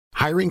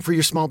Hiring for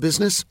your small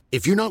business?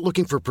 If you're not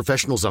looking for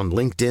professionals on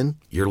LinkedIn,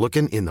 you're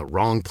looking in the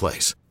wrong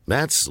place.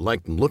 That's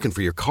like looking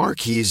for your car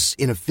keys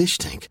in a fish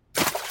tank.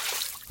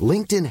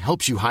 LinkedIn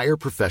helps you hire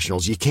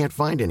professionals you can't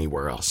find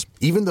anywhere else,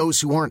 even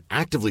those who aren't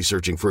actively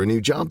searching for a new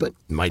job but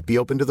might be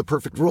open to the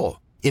perfect role.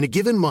 In a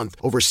given month,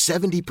 over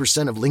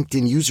 70% of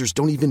LinkedIn users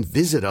don't even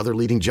visit other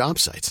leading job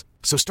sites.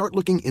 So start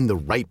looking in the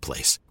right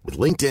place. With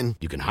LinkedIn,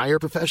 you can hire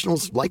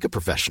professionals like a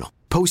professional.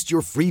 Post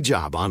your free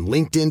job on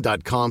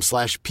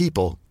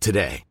linkedin.com/people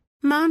today.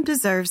 Mom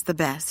deserves the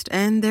best,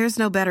 and there's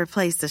no better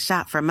place to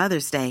shop for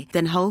Mother's Day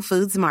than Whole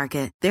Foods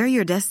Market. They're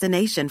your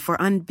destination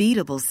for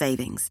unbeatable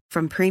savings,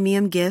 from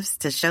premium gifts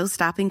to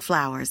show-stopping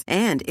flowers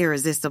and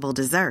irresistible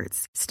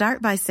desserts.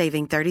 Start by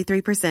saving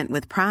 33%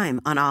 with Prime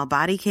on all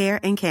body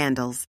care and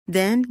candles.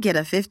 Then get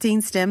a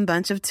 15-stem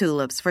bunch of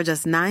tulips for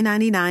just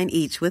 $9.99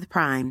 each with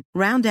Prime.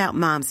 Round out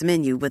Mom's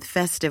menu with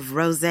festive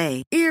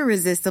rosé,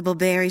 irresistible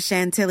berry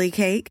chantilly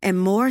cake,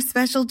 and more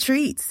special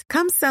treats.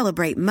 Come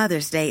celebrate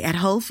Mother's Day at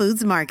Whole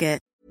Foods Market.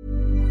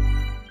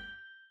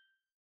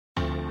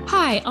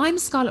 Hi, I'm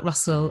Scarlett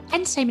Russell,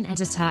 entertainment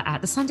editor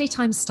at the Sunday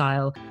Times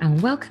Style,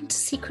 and welcome to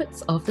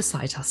Secrets of the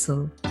Side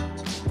Hustle.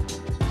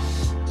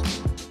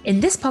 In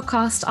this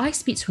podcast, I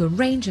speak to a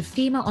range of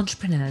female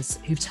entrepreneurs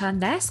who've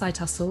turned their side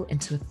hustle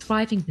into a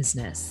thriving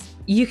business.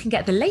 You can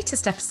get the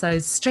latest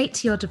episodes straight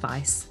to your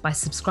device by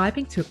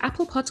subscribing through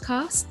Apple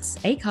Podcasts,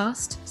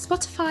 Acast,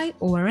 Spotify,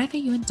 or wherever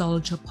you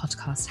indulge your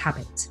podcast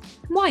habit.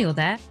 And while you're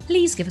there,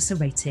 please give us a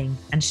rating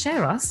and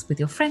share us with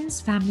your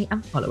friends, family,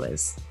 and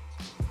followers.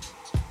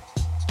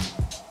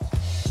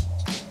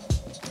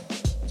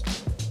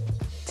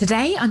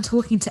 Today, I'm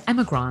talking to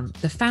Emma Grant,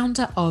 the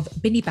founder of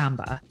Bini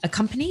Bamba, a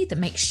company that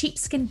makes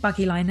sheepskin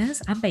buggy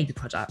liners and baby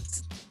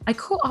products. I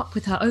caught up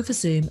with her over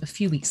Zoom a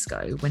few weeks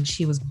ago when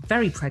she was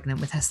very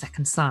pregnant with her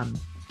second son.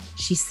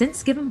 She's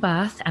since given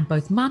birth and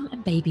both mum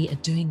and baby are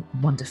doing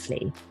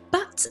wonderfully.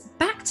 But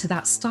back to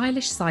that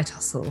stylish side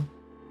hustle.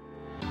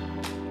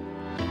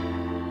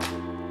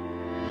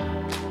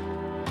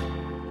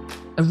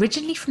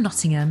 Originally from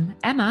Nottingham,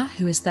 Emma,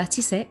 who is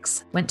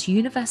 36, went to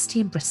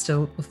university in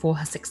Bristol before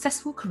her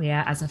successful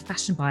career as a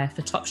fashion buyer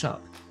for Topshop.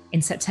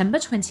 In September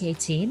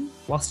 2018,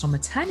 whilst on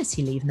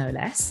maternity leave no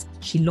less,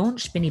 she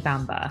launched Bini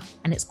Bamba,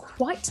 and it's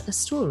quite a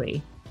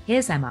story.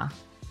 Here's Emma.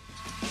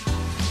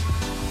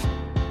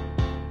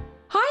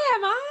 Hi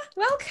Emma,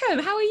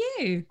 welcome. How are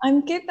you?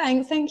 I'm good,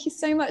 thanks. Thank you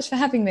so much for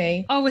having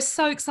me. Oh, we're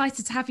so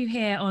excited to have you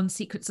here on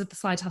Secrets of the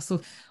Side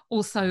Hustle.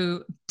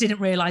 Also,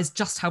 didn't realise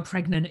just how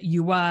pregnant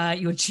you were.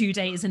 Your due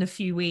date is in a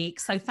few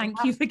weeks. So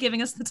thank you for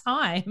giving us the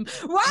time.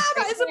 Wow,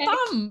 that is a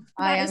bump.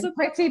 I am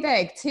pretty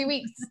big. 2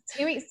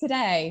 weeks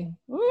today.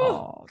 Ooh,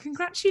 oh,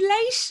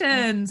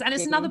 congratulations. And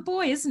it's another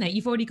boy, isn't it?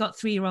 You've already got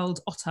 3-year-old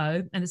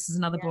Otto, and this is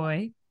another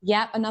boy.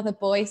 Yep, another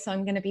boy. So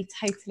I'm going to be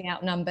totally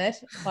outnumbered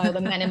by all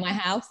the men in my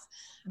house.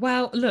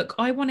 Well, look,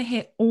 I want to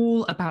hear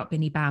all about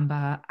Bini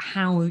Bamba,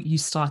 how you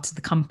started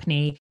the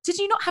company. Did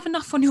you not have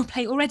enough on your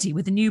plate already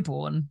with a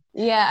newborn?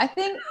 Yeah, I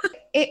think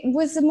it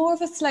was more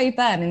of a slow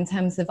burn in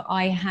terms of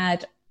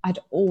I'd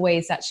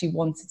always actually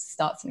wanted to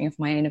start something of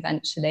my own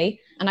eventually.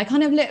 And I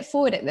kind of looked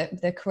forward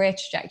at the career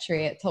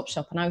trajectory at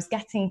Topshop, and I was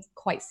getting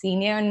quite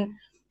senior. And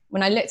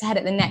when I looked ahead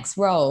at the next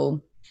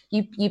role,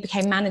 you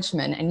became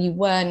management and you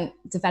weren't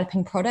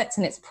developing products,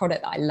 and it's a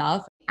product that I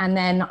love. And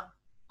then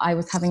I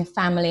was having a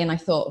family and I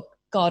thought,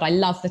 God, I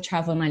love the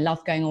travel and I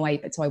love going away,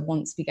 but do I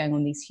want to be going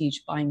on these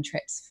huge buying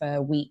trips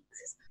for weeks?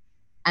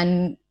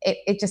 And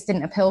it just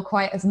didn't appeal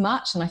quite as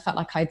much. And I felt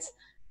like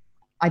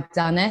I'd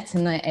done it,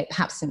 and it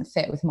perhaps didn't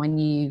fit with my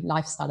new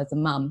lifestyle as a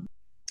mum.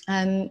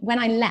 When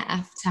I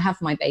left to have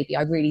my baby,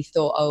 I really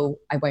thought, oh,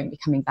 I won't be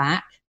coming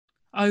back.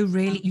 Oh,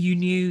 really? You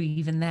knew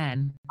even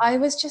then? I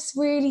was just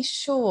really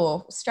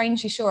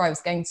strangely sure I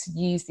was going to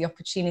use the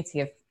opportunity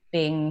of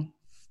being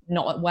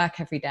not at work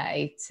every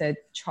day to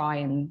try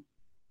and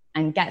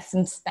get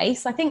some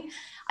space. I think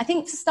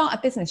to start a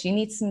business, you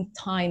need some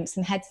time,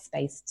 some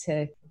headspace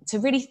to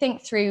really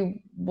think through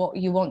what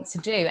you want to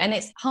do. And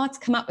it's hard to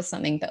come up with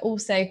something, but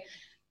also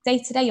day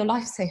to day, your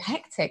life's so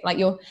hectic. Like,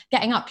 you're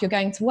getting up, you're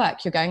going to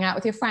work, you're going out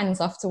with your friends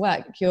after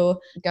work, you're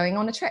going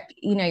on a trip.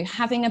 You know,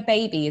 having a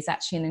baby is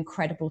actually an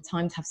incredible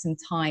time to have some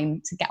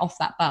time to get off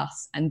that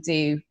bus and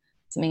do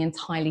something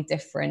entirely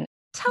different.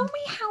 Tell me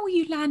how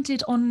you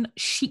landed on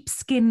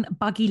sheepskin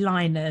buggy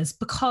liners,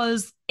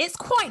 because it's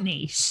quite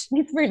niche.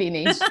 It's really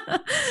niche.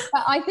 But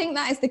I think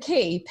that is the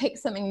key. Pick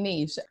something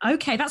niche.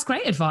 Okay, that's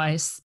great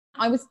advice.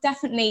 I was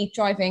definitely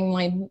driving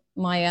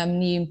my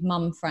new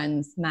mum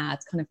friends mad,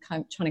 kind of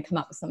trying to come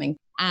up with something.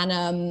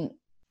 And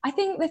I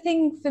think the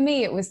thing for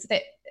me, it was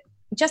that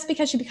just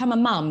because you become a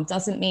mum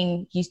doesn't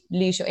mean you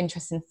lose your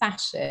interest in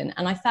fashion.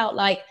 And I felt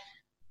like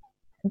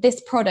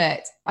this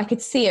product, I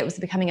could see it was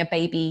becoming a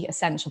baby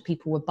essential.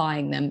 People were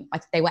buying them.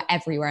 They were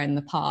everywhere in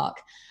the park.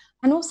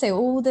 And also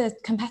all the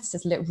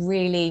competitors looked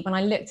really, when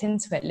I looked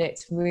into it,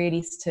 looked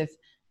really sort of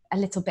a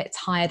little bit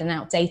tired and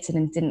outdated,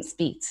 and didn't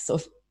speak to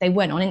they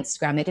weren't on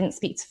Instagram. They didn't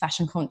speak to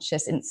fashion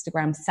conscious,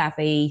 Instagram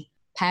savvy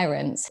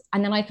parents.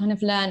 And then I kind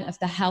of learned of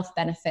the health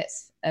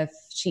benefits of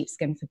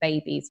sheepskin for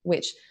babies,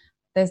 which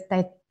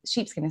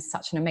sheepskin is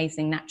such an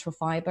amazing natural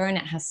fiber, and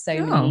it has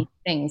so many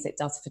things it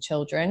does for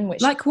children.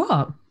 Which, like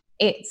what?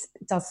 It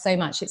does so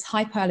much. It's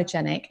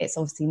hypoallergenic. It's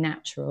obviously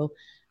natural.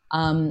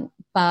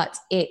 But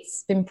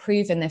it's been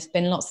proven, there's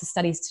been lots of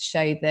studies to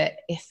show that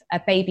if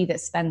a baby that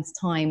spends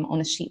time on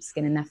a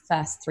sheepskin in their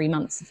first 3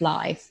 months of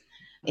life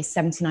is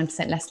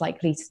 79% less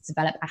likely to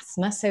develop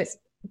asthma. So it's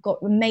got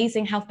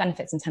amazing health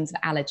benefits in terms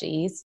of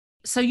allergies.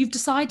 So you've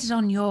decided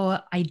on your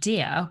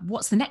idea.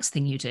 What's the next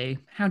thing you do?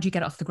 How do you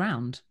get it off the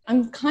ground?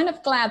 I'm kind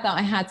of glad that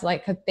I had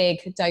like a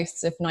big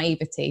dose of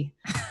naivety.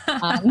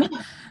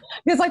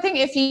 Because I think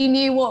if you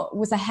knew what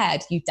was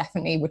ahead, you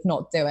definitely would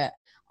not do it.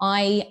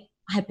 I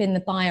had been the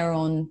buyer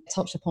on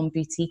Topshop, on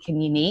Boutique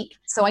and Unique.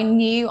 So I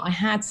knew I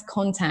had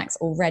contacts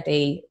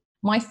already.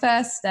 My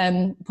first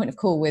point of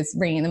call was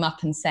ringing them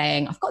up and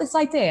saying, I've got this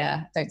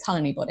idea, don't tell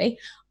anybody.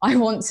 I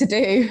want to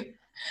do,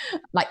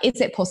 like,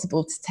 is it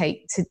possible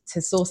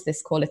to source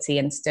this quality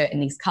and to do it in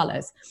these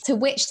colors? To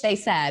which they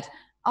said,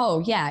 oh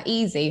yeah,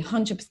 easy,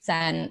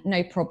 100%,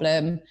 no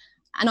problem.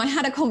 And I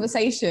had a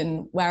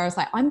conversation where I was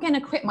like, I'm going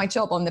to quit my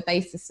job on the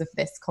basis of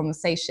this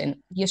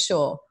conversation. You're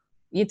sure?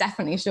 You're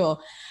definitely sure?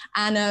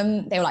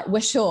 And they were like, we're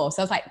sure.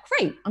 So I was like,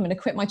 great, I'm going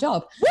to quit my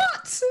job.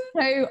 What? So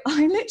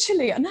I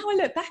literally, now I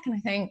look back and I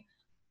think,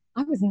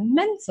 I was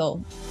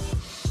mental.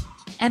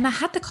 Emma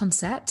had the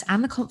concept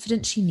and the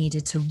confidence she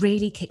needed to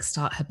really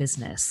kickstart her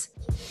business.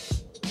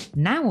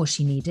 Now all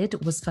she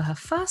needed was for her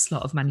first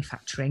lot of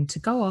manufacturing to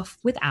go off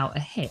without a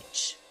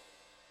hitch.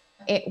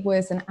 It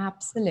was an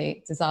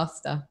absolute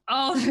disaster.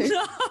 Oh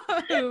no!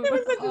 It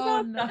was a disaster.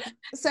 Oh, no.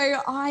 So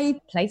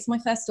I placed my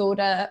first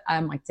order.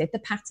 I did the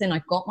pattern.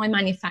 I got my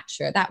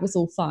manufacturer. That was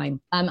all fine.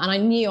 And I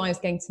knew I was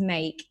going to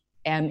make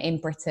in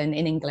Britain,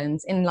 in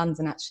England, in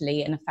London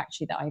actually, in a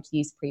factory that I'd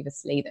used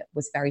previously that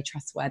was very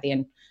trustworthy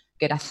and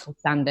good ethical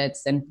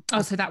standards. And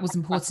so that was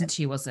important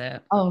to you, was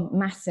it? Oh,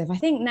 massive. I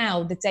think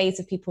now the days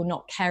of people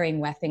not caring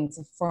where things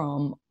are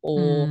from,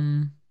 or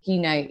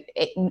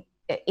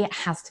it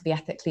has to be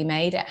ethically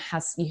made.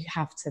 You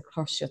have to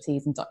cross your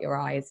T's and dot your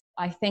I's.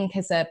 I think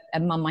as a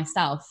mum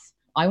myself,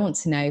 I want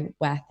to know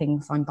where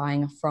things I'm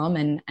buying are from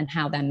and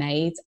how they're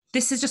made.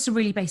 This is just a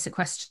really basic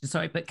question,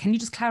 sorry, but can you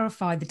just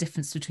clarify the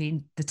difference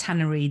between the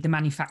tannery, the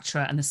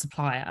manufacturer and the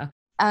supplier?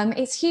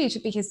 It's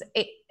huge because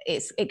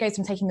it goes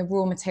from taking the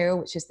raw material,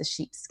 which is the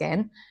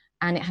sheepskin,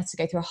 and it has to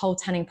go through a whole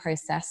tanning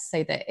process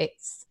so that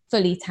it's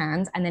fully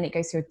tanned, and then it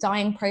goes through a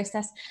dyeing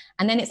process,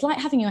 and then it's like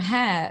having your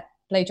hair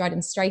blow dried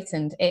and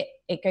straightened.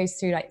 It goes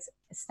through like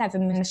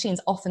 7 machines,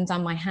 often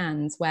done by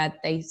hands, where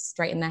they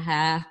straighten their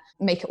hair,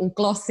 make it all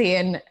glossy,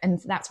 and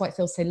that's why it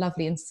feels so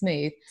lovely and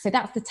smooth. So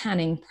that's the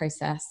tanning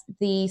process.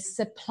 The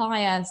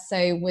supplier,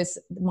 was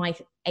my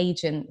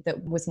agent,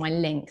 that was my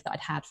link that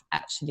I'd had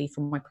actually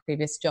from my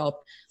previous job,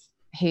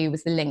 who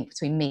was the link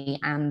between me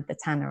and the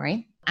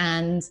tannery.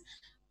 And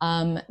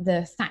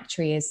the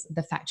factory is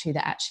the factory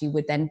that actually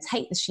would then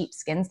take the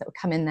sheepskins that would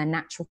come in their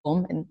natural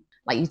form, and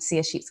like you'd see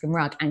a sheepskin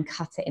rug, and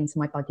cut it into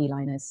my buggy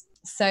liners.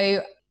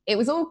 So it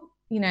was all,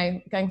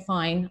 going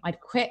fine. I'd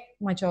quit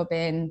my job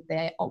in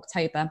the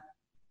October.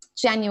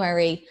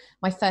 January,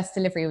 my first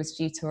delivery was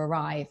due to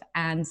arrive.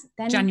 And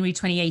then January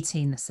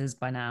 2018, this is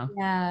by now.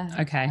 Yeah.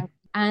 Okay.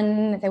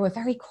 And they were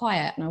very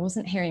quiet and I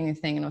wasn't hearing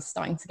anything, and I was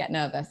starting to get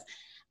nervous.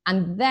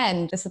 And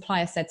then the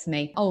supplier said to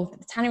me, oh,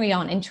 the tannery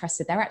aren't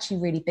interested. They're actually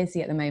really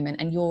busy at the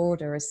moment, and your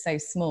order is so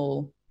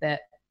small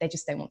that they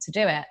just don't want to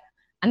do it.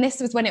 And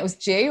this was when it was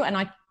due, and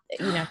I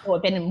thought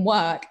I'd been in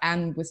work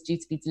and was due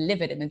to be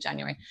delivered in the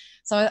January.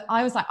 So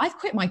I was like, I've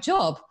quit my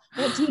job.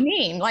 What do you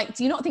mean? Like,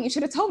 do you not think you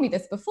should have told me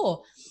this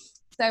before?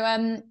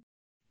 So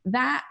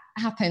that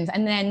happened.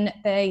 And then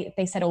they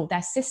said, oh,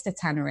 their sister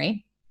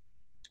tannery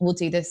will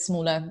do the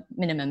smaller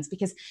minimums,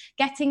 because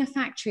getting a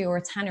factory or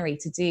a tannery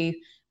to do,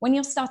 when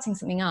you're starting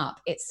something up,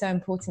 it's so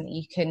important that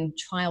you can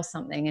trial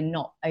something and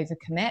not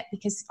overcommit,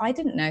 because I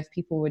didn't know if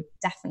people were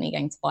definitely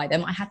going to buy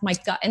them. I had my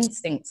gut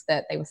instinct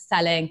that they were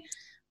selling.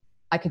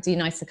 I could do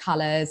nicer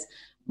colors.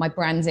 My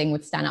branding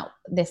would stand out,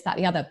 this, that,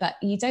 the other. But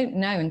you don't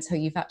know until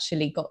you've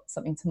actually got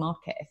something to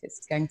market if it's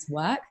going to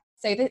work.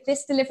 So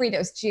this delivery that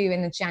was due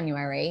in the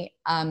January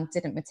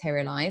didn't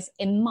materialize.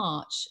 In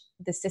March,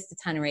 the sister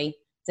tannery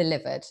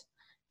delivered.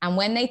 And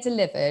when they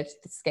delivered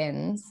the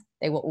skins,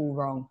 they were all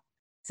wrong.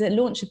 To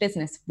launch a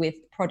business with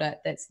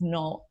product that's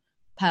not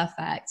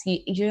perfect,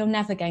 you're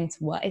never going to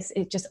work. It's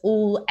just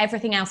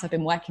everything else I've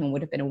been working on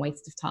would have been a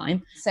waste of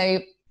time. So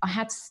I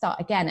had to start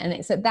again. And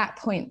it's at that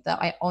point that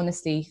I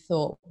honestly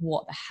thought,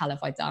 what the hell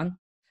have I done?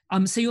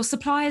 So your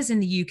suppliers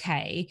in the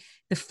UK,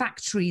 the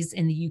factories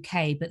in the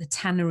UK, but the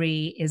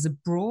tannery is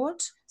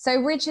abroad? So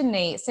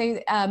originally,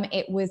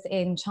 it was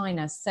in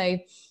China. So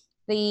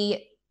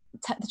the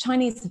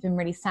Chinese have been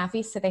really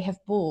savvy. So they have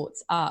bought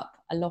up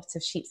a lot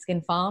of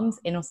sheepskin farms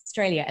in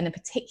Australia. And the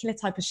particular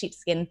type of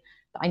sheepskin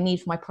that I need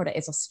for my product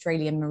is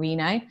Australian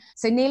Merino.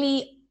 So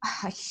nearly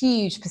a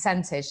huge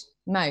percentage,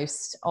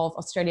 most of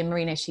Australian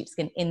Merino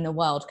sheepskin in the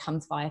world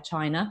comes via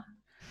China.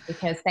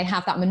 because they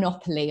have that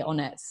monopoly on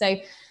it. So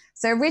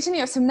originally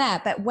it was from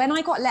there, but when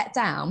I got let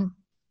down,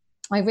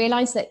 I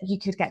realized that you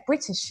could get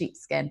British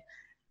sheepskin.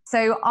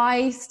 So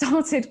I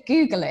started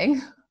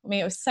Googling, I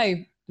mean, it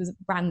was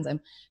random,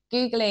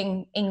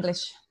 Googling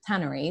English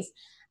tanneries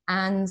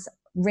and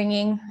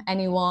ringing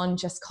anyone,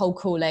 just cold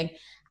calling.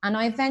 And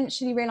I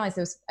eventually realized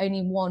there was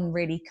only one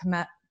really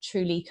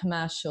truly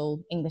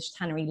commercial English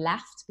tannery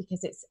left,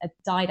 because it's a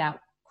died out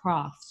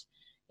craft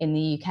in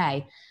the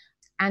UK.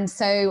 And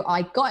so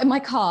I got in my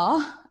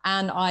car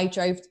and I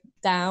drove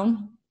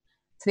down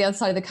to the other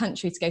side of the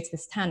country to go to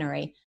this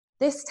tannery.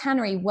 This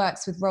tannery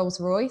works with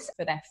Rolls-Royce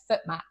for their foot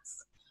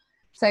mats.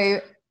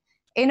 So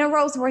in a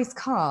Rolls-Royce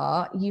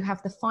car, you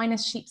have the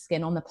finest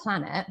sheepskin on the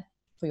planet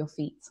for your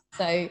feet.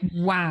 So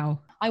wow.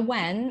 I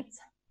went,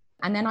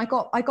 and then I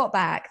got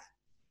back,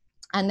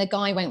 and the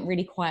guy went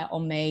really quiet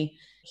on me.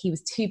 He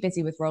was too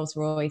busy with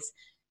Rolls-Royce,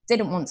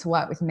 didn't want to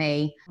work with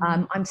me.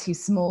 I'm too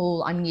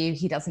small, I'm new,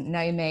 he doesn't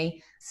know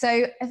me.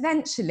 So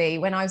eventually,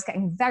 when I was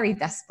getting very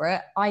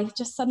desperate, I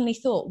just suddenly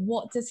thought,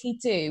 what does he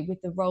do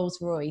with the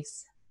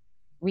Rolls-Royce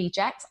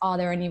rejects? Are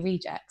there any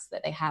rejects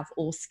that they have,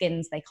 or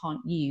skins they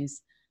can't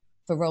use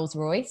for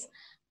Rolls-Royce?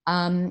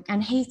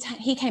 And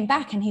he came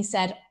back and he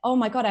said, oh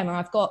my God, Emma,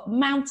 I've got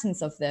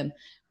mountains of them.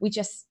 We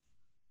just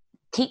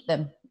keep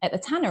them at the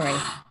tannery.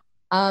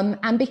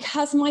 And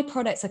because my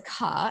products are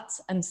cut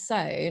and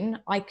sewn,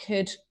 I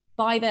could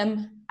buy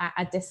them at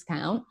a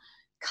discount,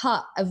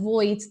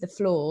 avoid the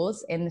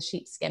flaws in the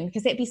sheepskin,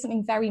 because it'd be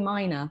something very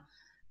minor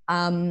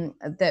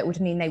that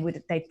would mean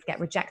they'd get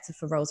rejected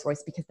for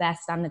Rolls-Royce because their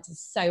standards are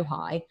so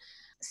high.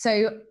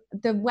 So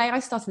the way I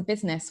started the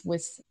business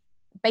was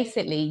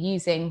basically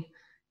using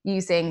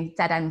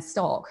dead end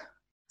stock.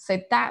 So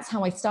that's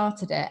how I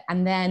started it.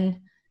 And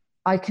then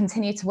I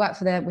continued to work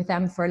with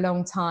them for a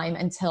long time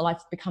until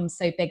I've become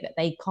so big that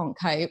they can't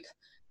cope.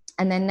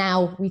 And then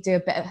now we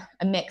do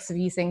a mix of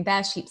using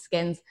their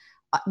sheepskins.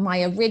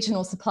 My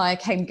original supplier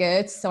came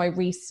good, so I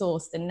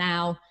resourced, and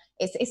now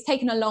it's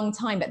taken a long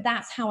time, but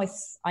that's how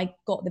I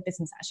got the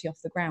business actually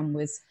off the ground,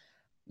 was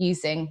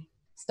using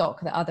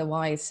stock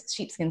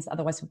sheepskins that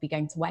otherwise would be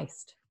going to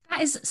waste. That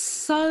is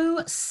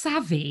so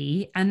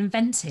savvy and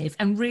inventive,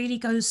 and really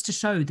goes to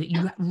show that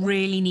you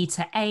really need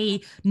to A,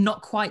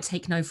 not quite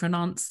take no for an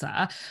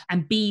answer,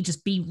 and B,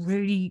 just be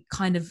really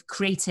kind of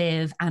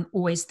creative and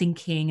always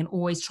thinking and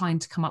always trying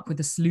to come up with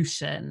a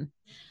solution.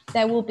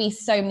 There will be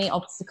so many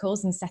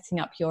obstacles in setting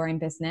up your own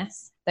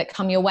business that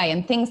come your way,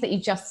 and things that you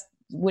just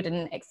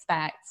wouldn't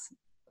expect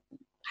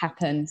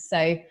happen.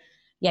 So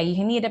yeah,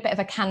 you need a bit of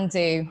a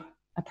can-do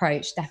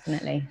approach,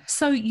 definitely.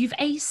 So you've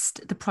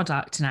aced the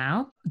product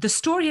now. The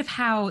story of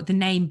how the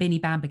name Binny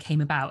Bamba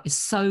came about is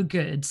so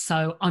good.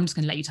 So I'm just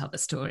going to let you tell the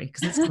story,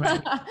 because it's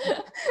great.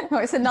 Oh,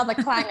 it's another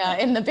clanger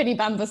in the Binny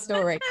Bamba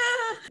story.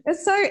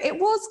 So it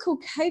was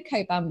called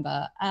Coco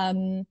Bamba.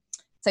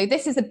 So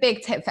this is a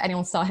big tip for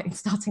anyone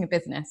starting a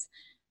business.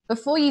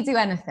 Before you do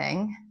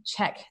anything,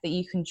 check that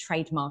you can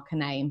trademark a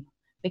name.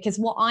 Because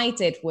what I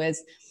did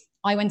was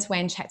I went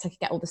away and checked I could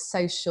get all the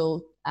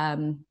social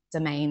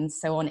domains.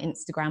 So on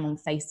Instagram, on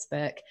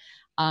Facebook,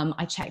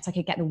 I checked I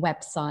could get the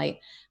website.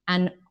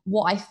 And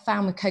what I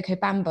found with Coco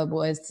Bamba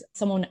was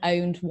someone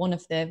owned one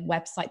of the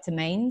website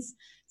domains.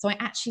 So I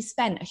actually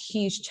spent a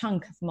huge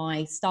chunk of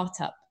my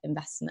startup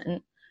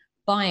investment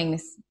buying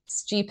this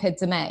stupid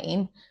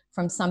domain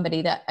from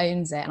somebody that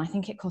owns it. And I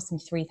think it cost me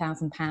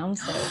 £3,000.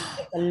 So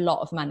it's a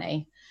lot of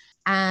money.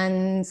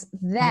 And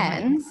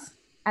then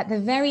at the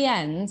very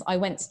end, I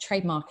went to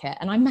trademark it,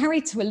 and I'm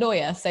married to a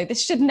lawyer, so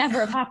this should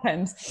never have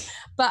happened.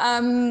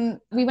 But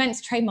we went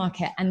to trademark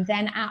it, and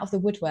then out of the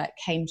woodwork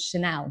came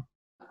Chanel.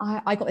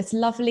 I got this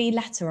lovely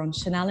letter on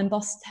Chanel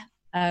embossed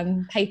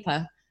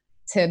paper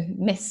to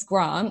Miss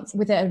Grant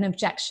with an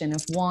objection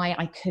of why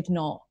I could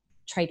not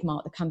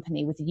trademark the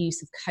company with the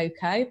use of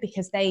cocoa,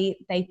 because they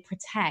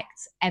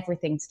protect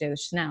everything to do with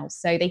Chanel.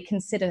 So they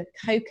consider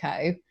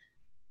cocoa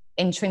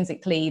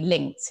intrinsically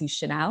linked to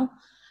Chanel.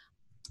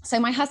 So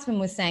my husband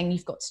was saying,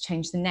 you've got to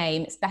change the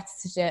name. It's better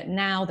to do it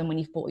now than when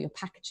you've bought your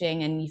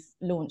packaging and you've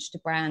launched a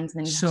brand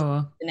and then you have to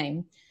change the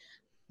name.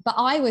 But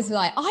I was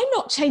like, I'm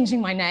not changing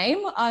my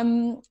name.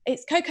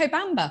 It's Coco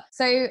Bamba.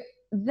 So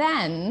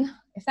then,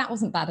 if that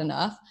wasn't bad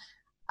enough,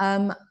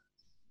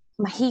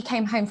 he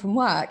came home from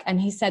work and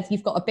he said,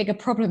 you've got a bigger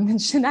problem than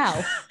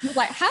Chanel. I was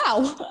like, how?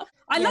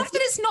 I love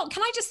that it's not,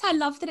 can I just say, I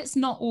love that it's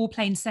not all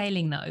plain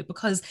sailing though,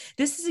 because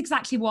this is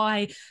exactly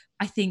why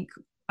I think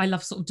I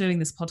love sort of doing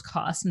this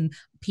podcast and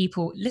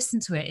people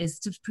listen to it, is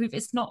to prove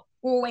it's not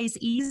always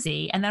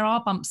easy and there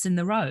are bumps in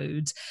the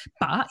road,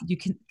 but you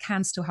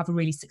can still have a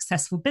really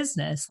successful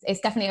business. It's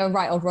definitely a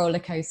right old roller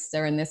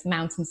coaster and there's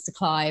mountains to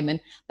climb.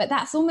 But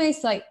that's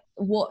almost like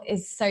what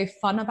is so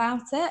fun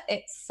about it.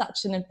 It's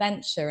such an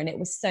adventure and it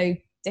was so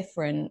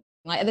different.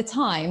 Like at the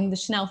time, the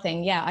Chanel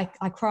thing, yeah,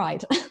 I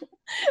cried.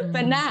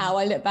 But now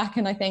I look back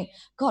and I think,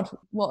 God,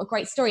 what a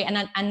great story.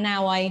 And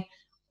now I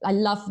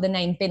love the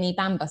name Binny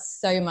Bamba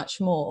so much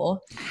more.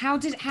 How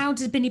did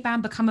Binny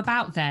Bamba come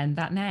about then,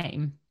 that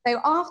name? So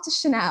after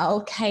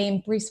Chanel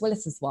came Bruce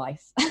Willis's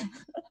wife.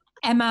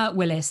 Emma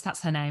Willis,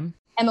 that's her name.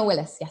 Emma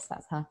Willis, yes,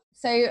 that's her.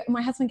 So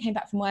my husband came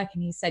back from work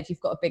and he said, you've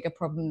got a bigger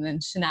problem than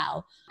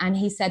Chanel. And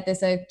he said,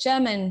 there's a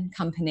German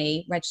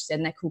company registered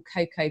and they're called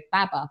Coco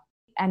Baba.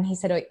 And he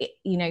said,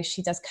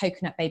 she does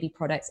coconut baby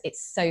products.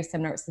 It's so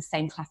similar. It's the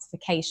same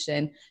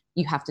classification.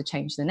 You have to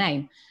change the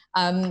name.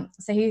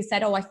 So he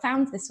said, I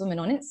found this woman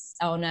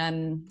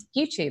on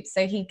YouTube.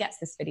 So he gets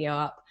this video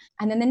up.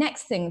 And then the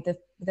next thing,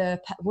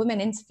 the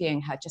woman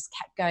interviewing her just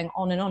kept going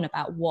on and on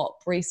about what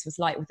Bruce was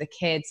like with the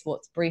kids,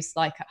 what's Bruce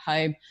like at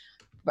home.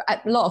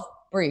 A lot of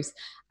Bruce.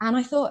 And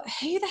I thought,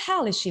 who the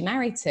hell is she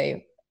married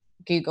to?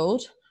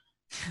 Googled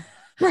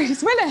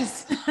Bruce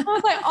Willis. I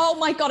was like, oh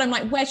my God, I'm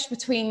like wedged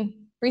between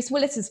Bruce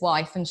Willis's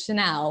wife and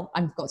Chanel.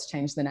 I've got to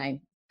change the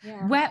name.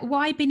 Yeah.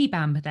 Why Binny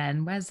Bamba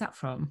then? Where's that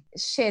from?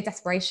 Sheer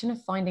desperation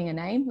of finding a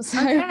name. So,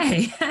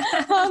 okay.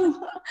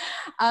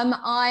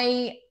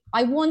 I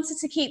wanted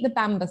to keep the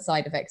Bamba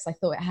side of it because I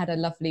thought it had a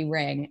lovely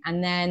ring.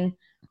 And then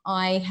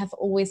I have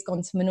always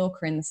gone to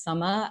Menorca in the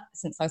summer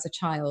since I was a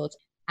child.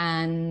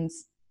 And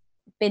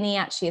Binny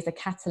actually is a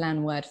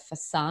Catalan word for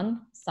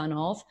son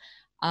of.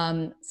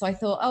 So I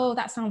thought,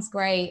 that sounds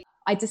great.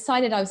 I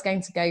decided I was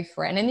going to go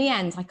for it. And in the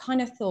end, I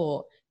kind of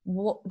thought,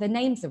 the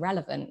name's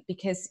irrelevant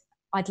because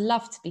I'd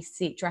love to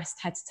be dressed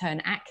head to toe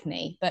in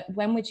Acne. But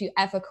when would you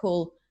ever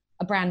call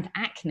a brand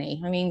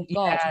Acne? I mean,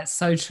 God. Yeah,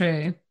 so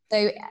true.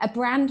 So a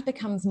brand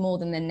becomes more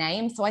than the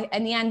name. So I,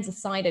 in the end,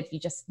 decided you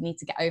just need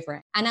to get over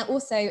it. And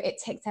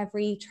it ticked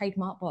every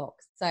trademark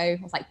box. So I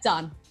was like,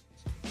 done.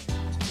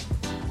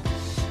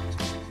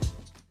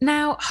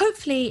 Now,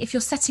 hopefully, if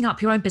you're setting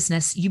up your own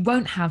business, you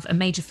won't have a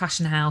major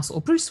fashion house or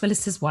Bruce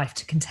Willis's wife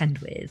to contend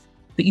with.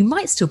 But you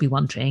might still be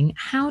wondering,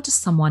 how does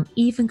someone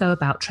even go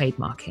about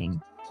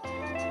trademarking?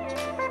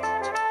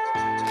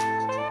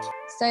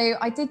 So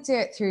I did do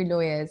it through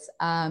lawyers,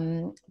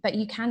 but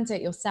you can do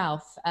it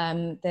yourself.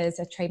 There's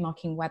a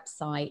trademarking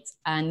website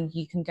and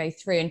you can go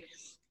through, and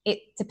it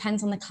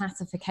depends on the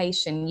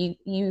classification.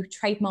 You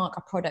trademark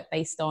a product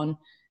based on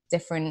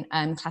different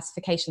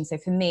classifications. So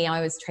for me,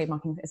 I was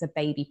trademarking as a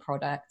baby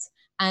product.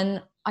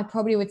 And I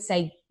probably would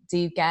say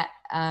do get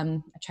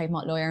a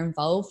trademark lawyer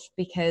involved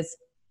because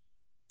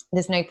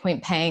there's no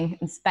point paying,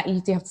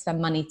 you do have to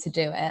spend money to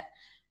do it.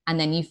 And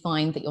then you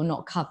find that you're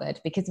not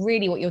covered because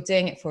really what you're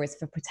doing it for is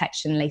for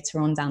protection later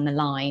on down the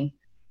line,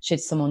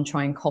 should someone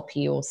try and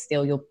copy or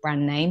steal your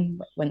brand name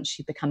once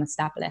you become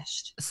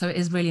established. So it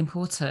is really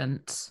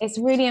important. It's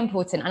really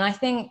important. And I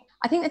think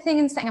the thing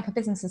in setting up a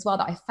business as well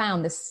that I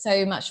found, there's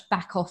so much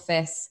back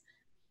office,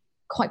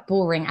 quite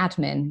boring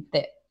admin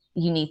that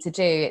you need to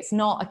do. It's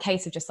not a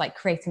case of just like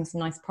creating some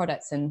nice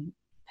products and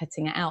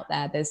putting it out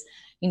there. There's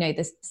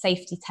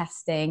safety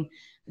testing,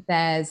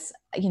 there's,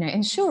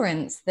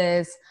 insurance,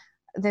 there's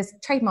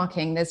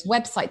trademarking, there's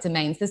website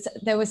domains.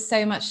 There was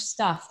so much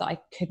stuff that I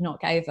could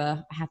not get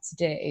over, I had to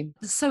do.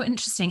 It's so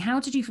interesting. How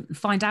did you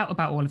find out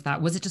about all of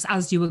that? Was it just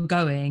as you were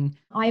going?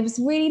 I was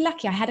really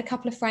lucky. I had a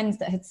couple of friends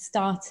that had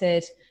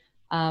started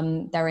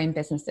their own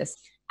businesses.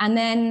 And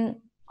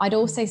then I'd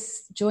also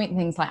joined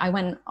things like I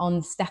went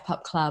on Step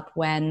Up Club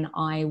when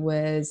I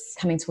was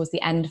coming towards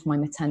the end of my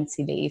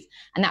maternity leave.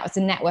 And that was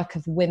a network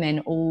of women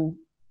all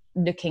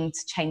looking to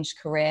change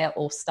career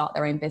or start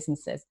their own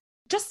businesses.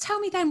 Just tell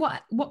me then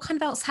what kind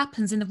of else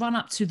happens in the run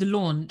up to the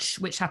launch,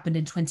 which happened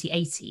in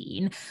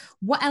 2018.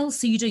 What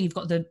else are you doing? You've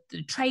got the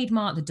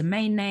trademark, the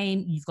domain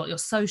name, you've got your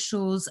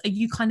socials. Are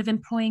you kind of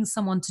employing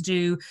someone to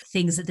do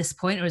things at this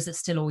point, or is it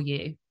still all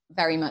you?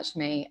 Very much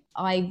me.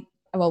 I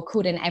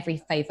called in every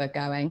favor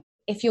going.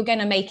 If you're going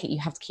to make it, you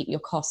have to keep your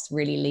costs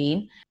really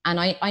lean. And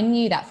I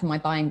knew that from my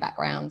buying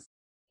background.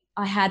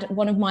 I had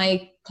one of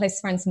my close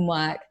friends from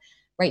work,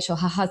 Rachel,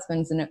 her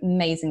husband's an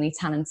amazingly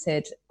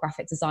talented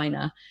graphic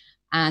designer.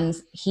 And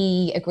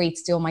he agreed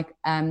to do all my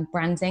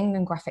branding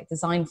and graphic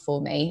design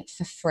for me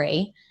for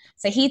free.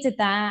 So he did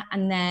that.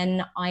 And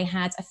then I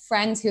had a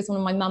friend who was one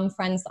of my mum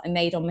friends that I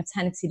made on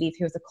maternity leave,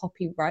 who was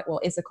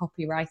is a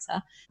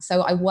copywriter.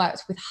 So I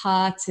worked with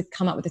her to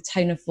come up with a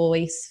tone of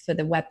voice for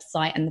the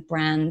website and the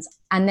brand.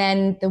 And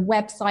then the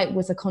website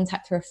was a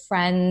contact through a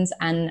friend.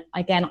 And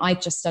again,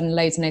 I'd just done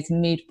loads and loads of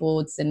mood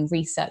boards and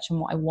research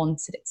on what I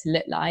wanted it to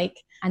look like.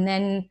 And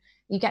then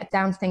you get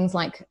down to things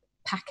like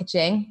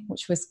packaging,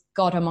 which was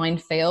a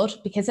minefield,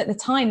 because at the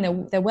time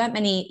there weren't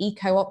many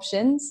eco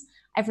options.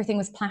 Everything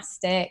was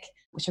plastic,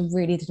 which I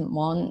really didn't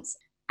want,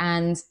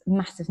 and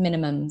massive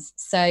minimums.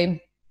 So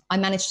I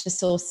managed to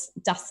source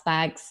dust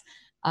bags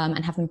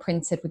and have them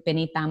printed with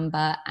Binny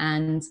Bamba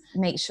and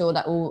make sure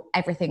that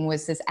everything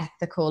was as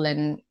ethical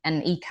and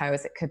eco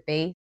as it could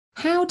be.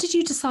 How did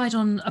you decide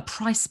on a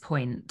price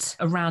point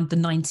around the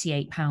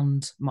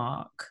 £98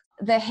 mark?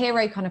 The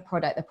hero kind of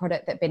product, the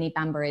product that Binny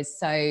Bamba is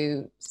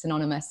so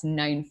synonymous and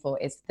known for,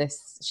 is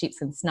this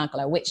sheepskin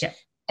snuggler, which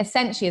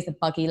essentially is a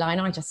buggy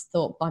liner. I just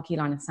thought buggy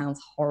liner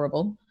sounds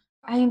horrible.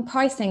 I mean,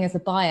 pricing as a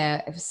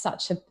buyer, it was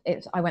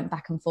I went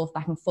back and forth.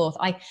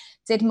 I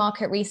did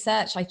market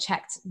research. I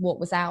checked what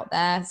was out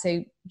there.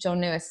 So John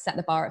Lewis set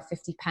the bar at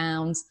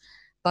 £50.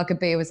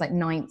 Bugaboo was like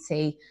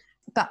 90.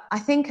 But I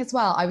think as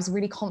well, I was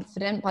really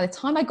confident by the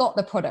time I got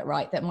the product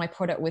right, that my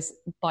product was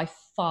by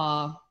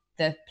far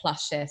the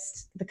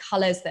plushest. The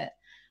colours that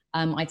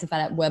I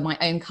developed were my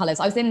own colours.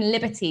 I was in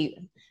Liberty,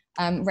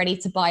 ready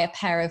to buy a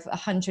pair of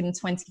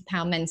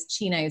 £120 men's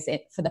chinos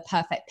for the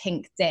perfect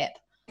pink dip.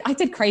 I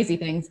did crazy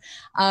things.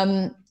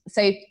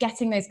 So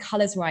getting those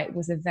colours right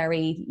was a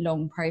very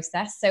long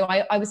process. So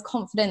I was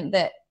confident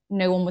that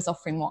no one was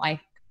offering what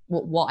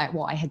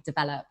I had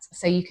developed.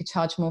 So you could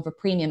charge more of a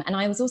premium. And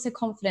I was also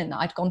confident that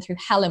I'd gone through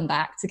hell and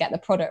back to get the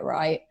product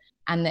right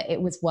and that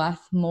it was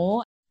worth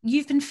more.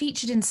 You've been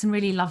featured in some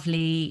really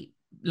lovely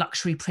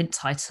luxury print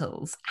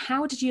titles.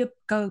 How did you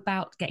go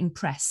about getting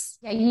press?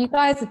 Yeah, you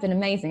guys have been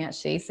amazing,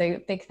 actually. So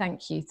big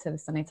thank you to the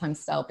Sunday Times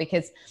Style,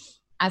 because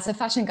as a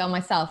fashion girl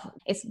myself,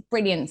 it's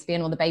brilliant to be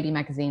in all the baby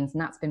magazines,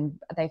 and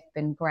they've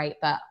been great.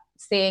 But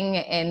seeing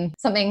it in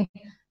something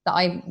that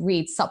I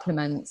read,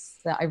 supplements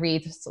that I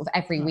read sort of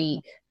every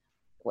week,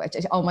 which,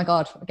 oh my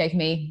God, gave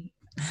me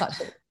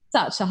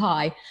such a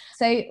high.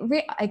 So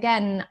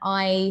again,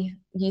 I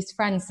used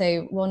friends.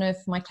 So one of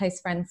my close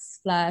friends,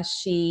 Fleur,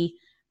 she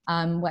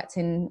worked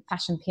in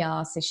fashion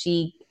PR. So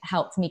she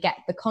helped me get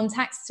the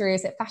contacts through,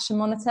 is it Fashion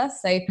Monitor?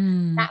 So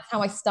that's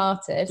how I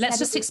started. Let's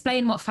just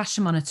explain what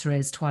Fashion Monitor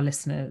is to our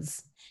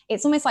listeners.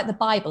 It's almost like the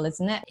Bible,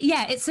 isn't it?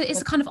 Yeah, it's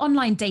a kind of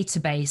online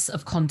database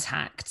of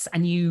contacts,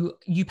 and you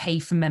pay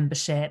for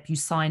membership, you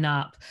sign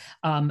up.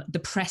 The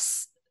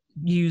press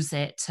use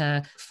it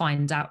to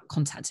find out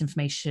contact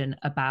information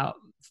about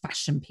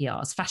fashion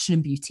PRs, fashion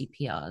and beauty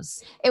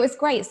PRs. It was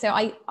great. So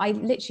I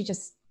literally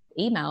just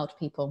emailed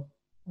people.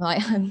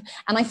 And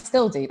I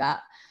still do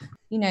that.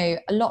 You know,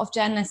 a lot of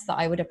journalists that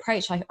I would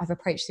approach, I've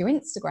approached through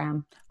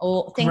Instagram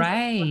or things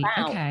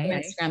about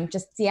Instagram,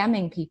 just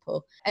DMing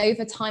people.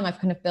 Over time, I've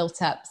kind of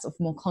built up sort of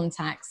more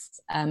contacts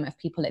of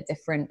people at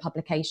different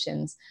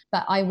publications.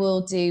 But I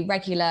will do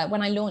regular,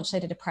 when I launched, I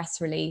did a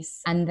press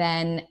release. And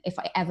then if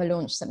I ever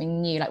launch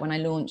something new, like when I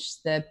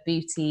launched the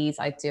booties,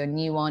 I'd do a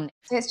new one.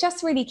 So it's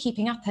just really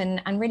keeping up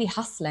and really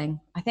hustling.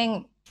 I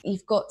think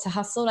you've got to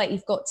hustle, like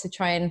you've got to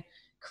try and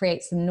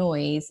create some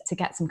noise to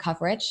get some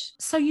coverage.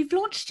 So you've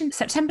launched in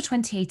September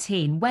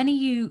 2018. When are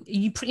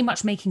you pretty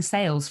much making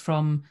sales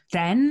from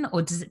then,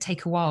 or does it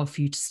take a while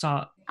for you to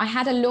start? I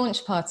had a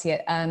launch party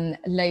at a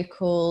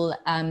local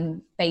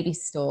baby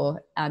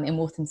store in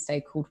Walthamstow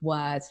called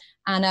Word.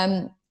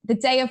 And the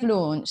day of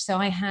launch, so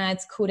I had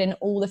called in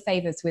all the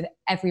favours with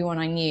everyone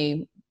I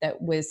knew that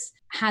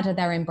had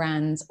their own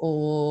brand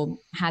or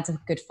had a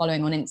good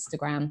following on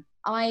Instagram.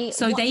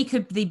 They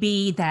could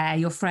be there,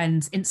 your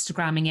friends,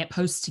 Instagramming it,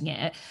 posting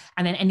it,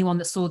 and then anyone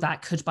that saw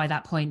that could by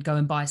that point go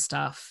and buy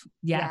stuff.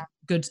 Yeah.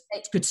 Good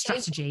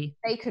strategy.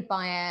 They could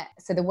buy it.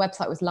 So the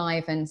website was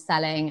live and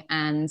selling,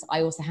 and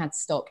I also had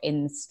stock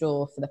in the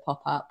store for the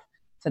pop-up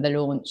for the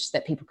launch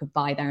that people could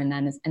buy there and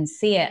then and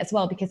see it as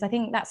well, because I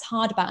think that's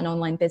hard about an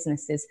online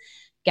business, is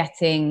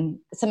getting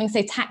something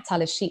so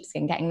tactile as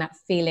sheepskin, getting that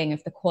feeling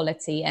of the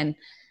quality and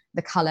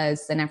the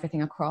colours and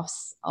everything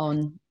across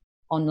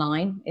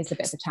online is a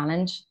bit of a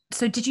challenge.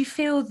 So did you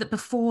feel that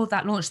before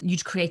that launch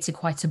you'd created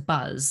quite a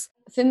buzz?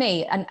 For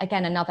me, and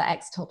again, another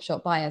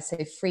ex-Topshop buyer, so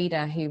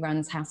Frida, who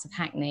runs House of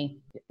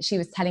Hackney, she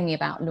was telling me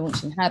about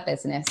launching her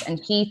business,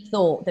 and she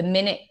thought the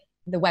minute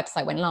the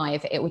website went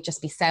live, it would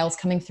just be sales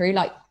coming through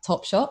like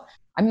Topshop.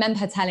 I remember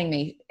her telling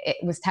me it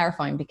was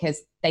terrifying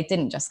because they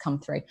didn't just come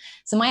through.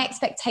 So my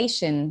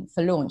expectation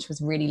for launch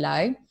was really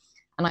low,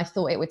 and I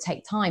thought it would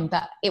take time,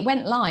 but it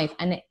went live,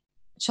 and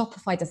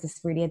Shopify does this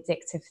really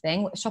addictive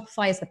thing.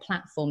 Shopify is the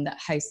platform that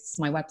hosts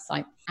my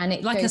website. And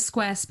it like a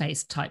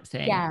Squarespace type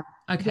thing. Yeah.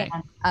 Okay.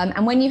 Yeah.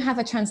 And when you have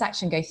a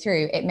transaction go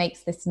through, it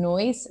makes this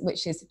noise,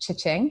 which is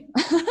cha-ching.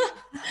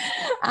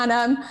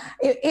 And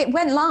it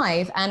went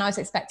live, and I was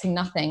expecting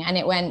nothing. And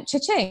it went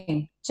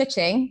cha-ching,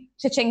 cha-ching,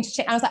 cha-ching,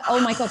 cha-ching. I was like, oh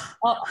my God.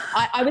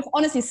 I was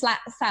honestly sat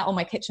on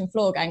my kitchen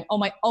floor going, oh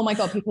my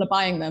God, people are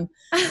buying them.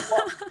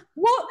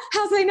 What?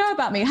 How do they know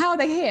about me? How are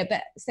they here?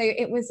 But so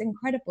it was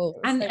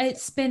incredible. And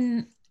it's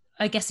been,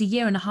 I guess, a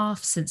year and a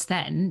half since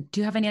then.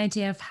 Do you have any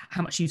idea of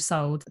how much you've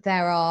sold?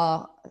 There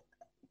are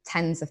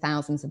tens of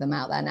thousands of them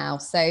out there now.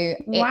 So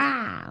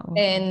wow.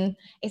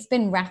 It's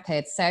been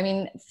rapid. So, I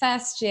mean,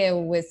 first year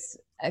was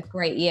a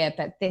great year,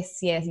 but this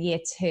year, year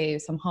two,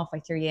 so I'm halfway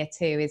through year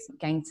two, is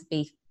going to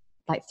be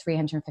like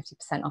 350%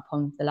 up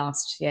on the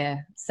last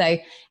year. So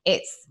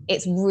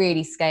it's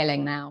really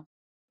scaling now.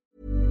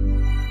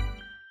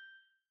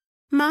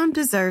 Mom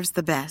deserves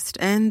the best,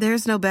 and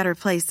there's no better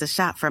place to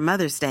shop for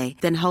Mother's Day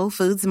than Whole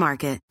Foods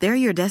Market. They're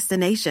your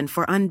destination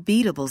for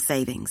unbeatable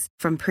savings,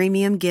 from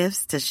premium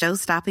gifts to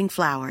show-stopping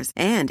flowers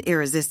and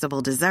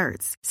irresistible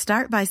desserts.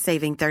 Start by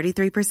saving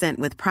 33%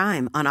 with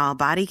Prime on all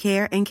body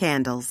care and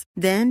candles.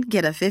 Then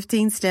get a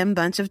 15-stem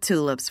bunch of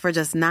tulips for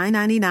just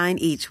 $9.99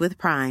 each with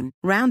Prime.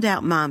 Round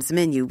out Mom's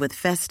menu with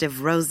festive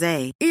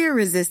rosé,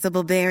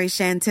 irresistible berry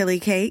chantilly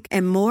cake,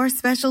 and more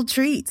special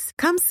treats.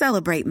 Come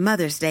celebrate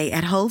Mother's Day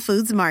at Whole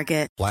Foods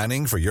Market.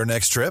 Planning for your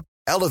next trip?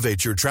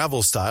 Elevate your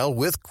travel style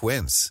with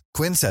Quince.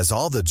 Quince has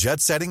all the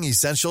jet-setting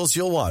essentials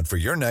you'll want for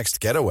your next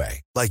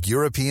getaway, like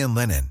European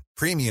linen,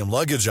 premium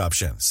luggage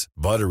options,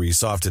 buttery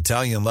soft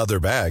Italian leather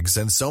bags,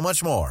 and so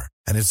much more.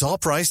 And it's all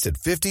priced at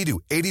 50 to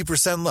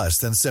 80% less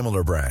than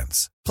similar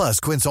brands. Plus,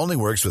 Quince only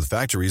works with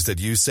factories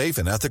that use safe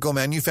and ethical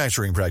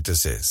manufacturing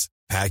practices.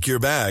 Pack your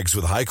bags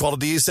with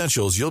high-quality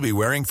essentials you'll be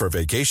wearing for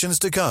vacations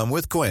to come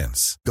with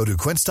Quince. Go to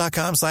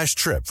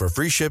quince.com/trip for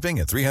free shipping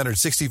and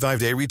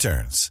 365-day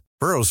returns.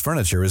 Burrow's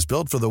furniture is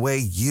built for the way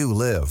you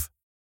live.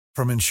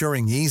 From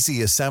ensuring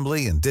easy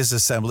assembly and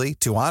disassembly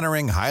to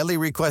honoring highly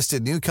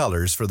requested new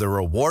colors for their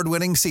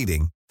award-winning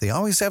seating, they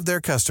always have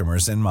their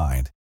customers in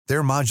mind.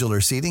 Their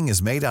modular seating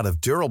is made out of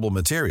durable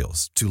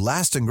materials to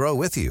last and grow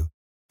with you.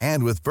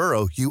 And with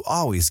Burrow, you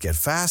always get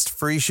fast,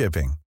 free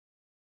shipping.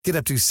 Get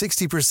up to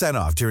 60%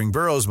 off during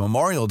Burrow's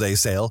Memorial Day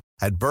sale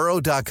at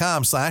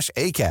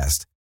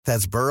burrow.com/ACAST.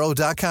 That's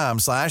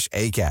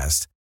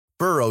burrow.com/ACAST.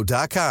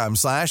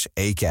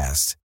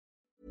 burrow.com/ACAST.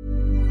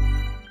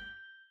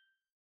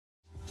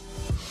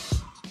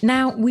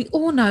 Now, we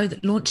all know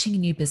that launching a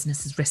new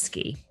business is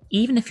risky.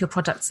 Even if your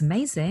product's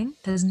amazing,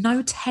 there's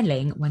no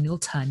telling when you'll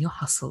turn your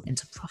hustle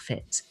into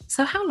profit.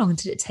 So how long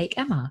did it take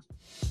Emma?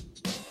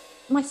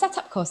 My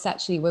setup costs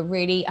actually were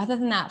really, other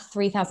than that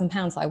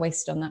 £3,000 that I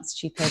wasted on that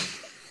stupid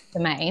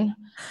domain.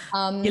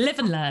 You live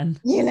and learn.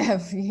 You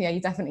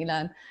definitely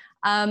learn.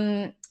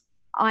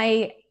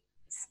 I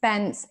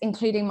spent,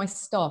 including my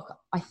stock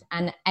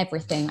and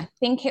everything, I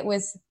think it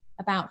was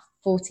about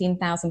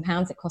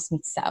 £14,000 it cost me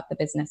to set up the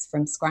business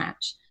from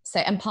scratch. So,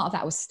 and part of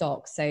that was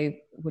stock, so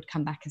would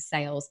come back as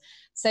sales.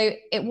 So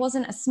it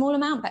wasn't a small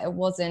amount, but it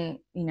wasn't,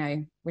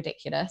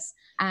 ridiculous.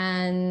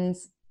 And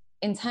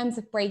in terms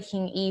of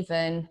breaking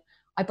even,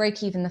 I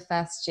broke even the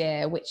first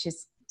year, which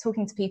is,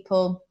 talking to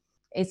people,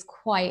 is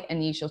quite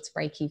unusual to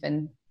break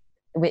even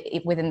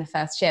within the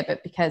first year,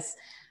 but because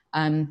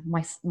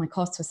my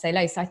costs were so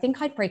low. So I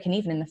think I'd broken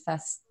even in the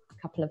first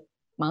couple of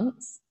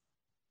months.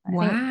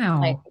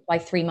 Wow. By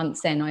 3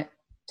 months in,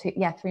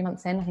 3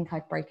 months in, I think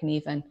I'd broken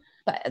even.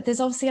 But there's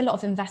obviously a lot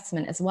of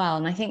investment as well.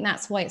 And I think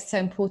that's why it's so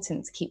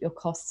important to keep your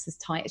costs as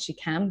tight as you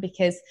can,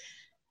 because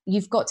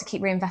you've got to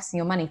keep reinvesting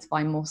your money to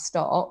buy more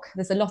stock.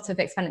 There's a lot of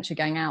expenditure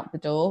going out the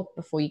door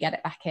before you get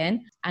it back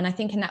in. And I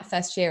think in that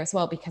first year as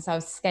well, because I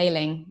was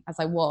scaling as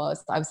I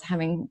was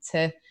having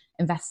to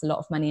invest a lot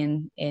of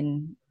money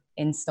in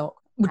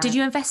stock. Did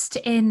you invest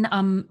in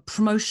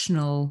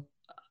promotional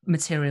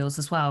materials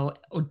as well,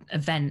 or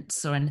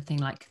events or anything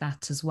like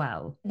that as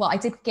well? Well, I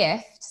did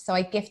gift. So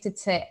I gifted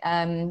to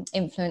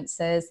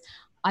influencers.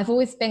 I've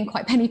always been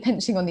quite penny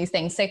pinching on these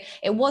things. So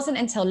it wasn't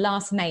until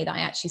last May that I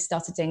actually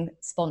started doing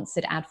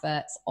sponsored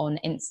adverts on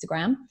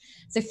Instagram.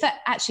 So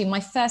actually my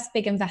first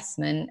big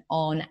investment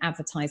on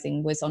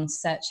advertising was on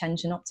search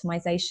engine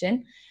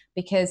optimization,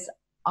 because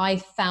I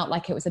felt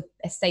like it was a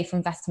safer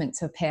investment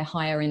to appear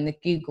higher in the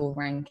Google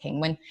ranking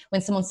when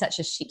someone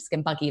searches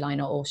sheepskin buggy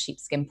liner or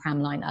sheepskin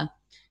pram liner,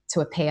 to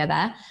appear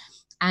there.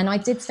 And I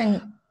did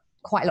spend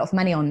quite a lot of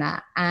money on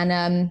that.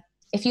 And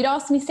if you'd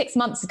asked me 6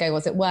 months ago,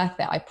 was it worth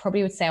it? I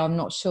probably would say I'm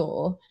not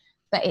sure,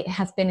 but it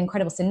has been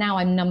incredible. So now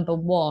I'm number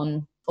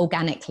one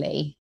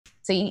organically.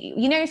 So,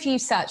 if you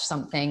search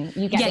something,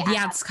 you get the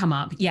ads come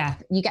up. Yeah.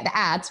 You get the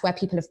ads where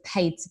people have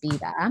paid to be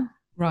there.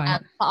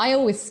 Right. But I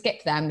always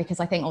skip them because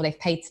I think, they've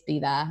paid to be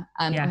there.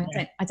 I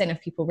don't know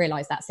if people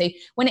realize that. So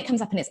when it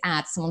comes up in its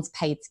ad, someone's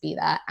paid to be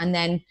there. And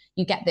then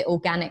you get the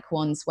organic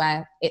ones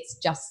where it's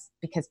just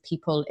because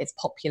it's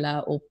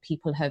popular, or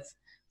people have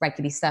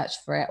regularly searched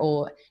for it,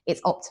 or it's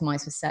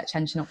optimized with search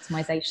engine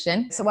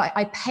optimization. So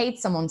I paid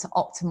someone to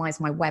optimize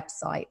my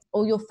website.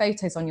 All your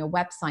photos on your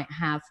website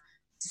have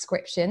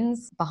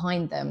descriptions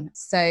behind them.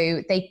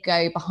 So they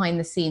go behind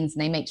the scenes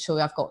and they make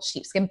sure I've got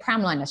sheepskin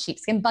pram liner,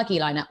 sheepskin buggy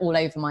liner all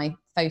over my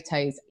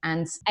photos.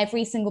 And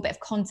every single bit of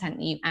content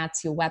that you add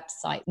to your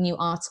website, new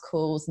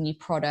articles, new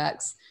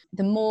products,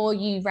 the more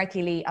you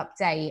regularly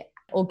update,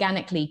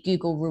 organically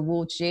Google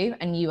rewards you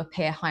and you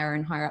appear higher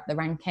and higher up the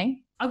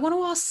ranking. I want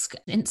to ask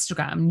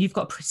Instagram, you've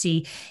got a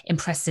pretty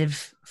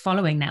impressive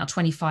following now,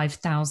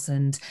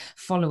 25,000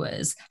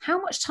 followers.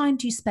 How much time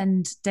do you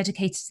spend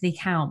dedicated to the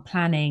account,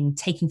 planning,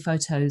 taking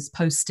photos,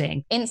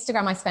 posting?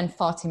 Instagram, I spend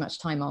far too much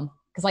time on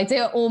because I do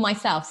it all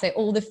myself. So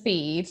all the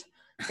feed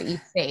that you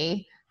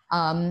see,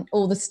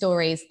 all the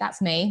stories,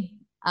 that's me.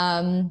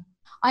 I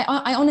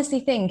honestly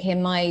think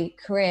in my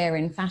career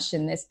in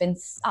fashion, there's been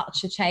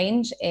such a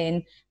change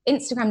in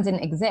Instagram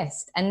didn't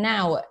exist. And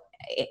now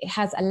it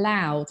has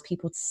allowed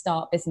people to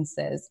start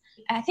businesses.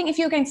 I think if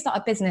you were going to start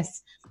a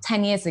business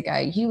 10 years ago,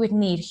 you would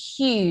need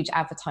huge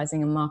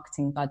advertising and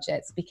marketing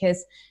budgets,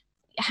 because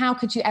how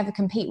could you ever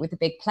compete with the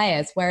big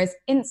players? Whereas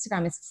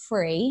Instagram is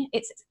free.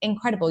 It's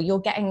incredible. You're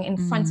getting in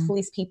front of all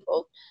these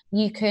people.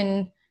 You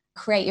can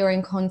create your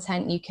own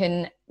content. You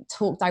can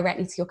talk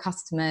directly to your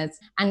customers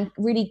and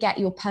really get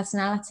your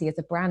personality as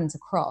a brand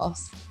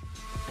across.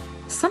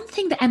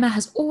 Something that Emma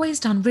has always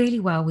done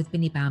really well with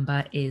Binny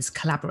Bamba is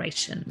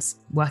collaborations,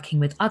 working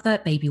with other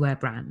babywear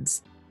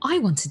brands. I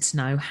wanted to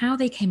know how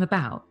they came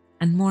about,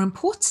 and more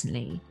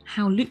importantly,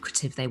 how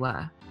lucrative they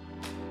were.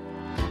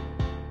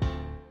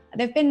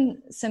 there've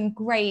been some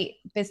great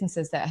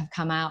businesses that have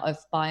come out of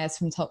buyers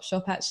from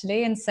Topshop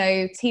actually. And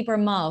so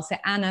Tibra Marl, so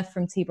Anna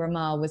from Tibra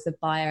Marl was a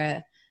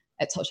buyer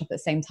at Topshop at the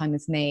same time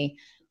as me.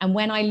 And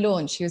when I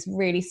launched, she was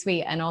really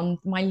sweet. And on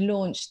my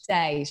launch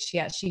day, she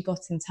actually got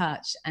in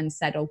touch and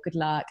said, oh, good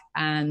luck.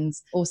 And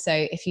also,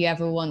 if you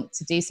ever want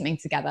to do something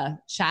together,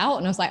 shout.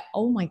 And I was like,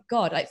 oh my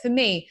God, like for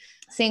me,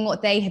 seeing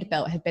what they had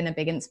built had been a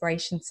big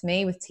inspiration to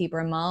me with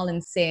Tibra Marl,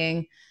 and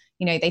seeing,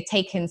 you know, they'd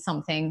taken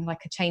something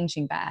like a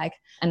changing bag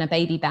and a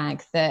baby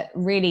bag that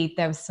really,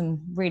 there was some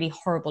really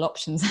horrible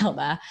options out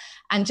there,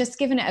 and just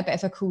given it a bit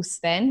of a cool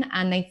spin,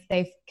 and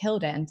they've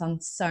killed it and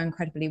done so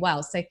incredibly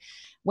well. So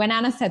when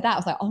Anna said that, I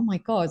was like, oh my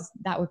God,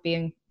 that would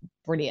be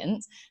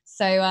brilliant.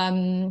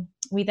 So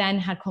we then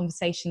had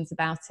conversations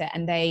about it,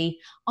 and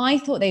I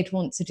thought they'd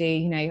want to do,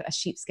 you know, a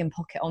sheepskin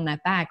pocket on their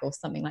bag or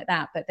something like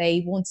that, but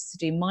they wanted to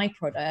do my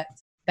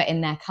product, but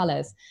in their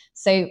colors.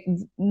 So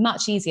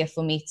much easier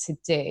for me to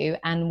do.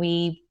 And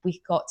we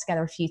got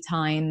together a few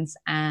times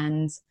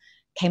and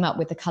came up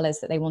with the colors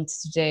that they wanted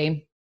to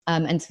do,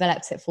 and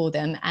developed it for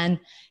them. And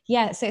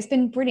yeah, so it's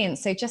been brilliant.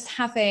 So just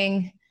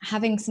having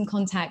some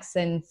contacts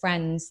and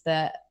friends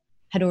that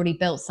had already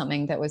built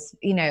something that was,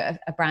 you know,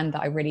 a brand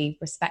that I really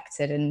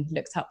respected and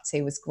looked up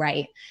to was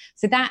great.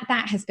 So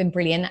that has been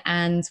brilliant.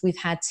 And we've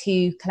had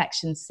 2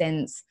 collections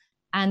since.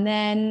 And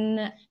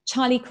then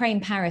Charlie Crane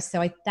Paris.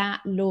 So that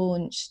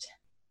launched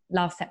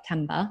last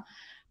September.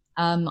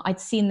 I'd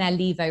seen their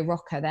Levo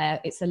rocker there.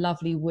 It's a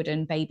lovely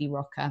wooden baby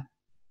rocker,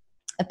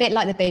 a bit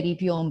like the Baby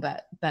Bjorn,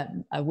 but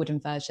a wooden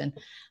version.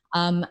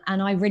 And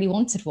I really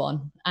wanted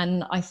one.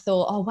 And I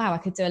thought, oh, wow, I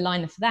could do a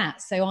liner for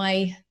that. So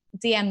I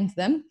DM'd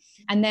them.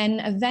 And then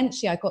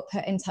eventually I got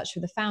put in touch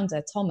with the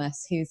founder,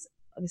 Thomas, who's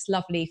this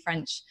lovely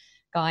French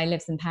guy,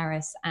 lives in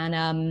Paris.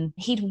 And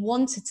he'd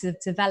wanted to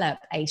develop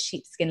a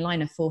sheepskin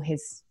liner for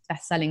his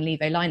best-selling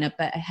Levo liner,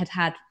 but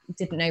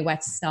didn't know where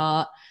to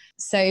start.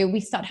 So we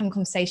started having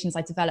conversations.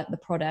 I developed the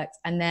product.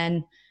 And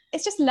then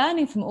it's just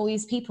learning from all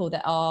these people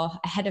that are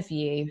ahead of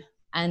you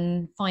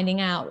and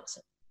finding out,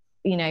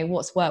 you know,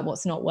 what's worked,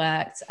 what's not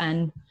worked.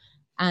 And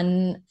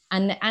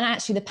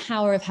actually the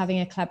power of having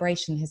a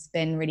collaboration has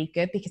been really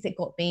good, because I've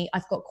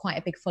got quite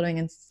a big following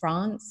in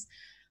France.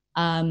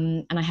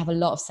 And I have a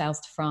lot of sales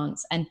to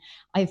France. And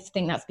I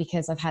think that's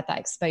because I've had that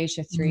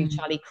exposure through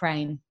Charlie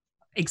Crane.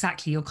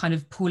 Exactly. You're kind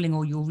of pooling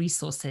all your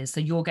resources. So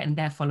you're getting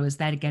their followers,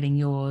 they're getting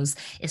yours.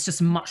 It's just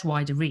a much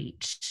wider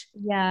reach.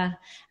 Yeah.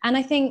 And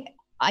I think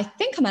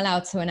I'm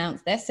allowed to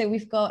announce this. So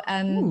we've got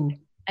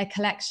a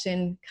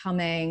collection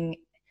coming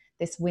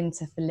this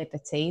winter for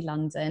Liberty,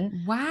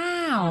 London.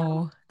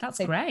 Wow. That's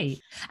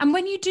great. And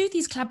when you do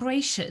these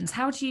collaborations,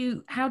 how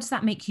does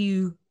that make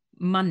you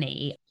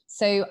money?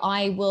 So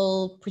I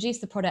will produce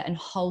the product and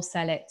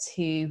wholesale it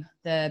to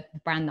the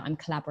brand that I'm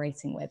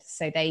collaborating with.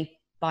 So they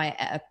buy it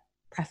at a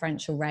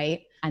preferential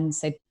rate. And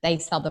so they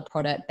sell the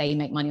product, they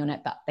make money on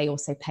it, but they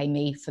also pay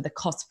me for the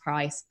cost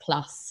price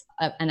plus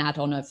an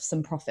add-on of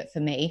some profit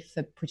for me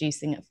for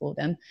producing it for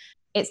them.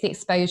 It's the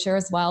exposure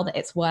as well that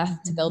it's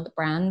worth to build the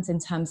brand, in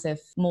terms of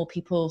more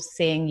people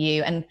seeing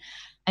you. And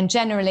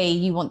generally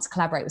you want to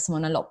collaborate with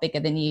someone a lot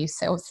bigger than you.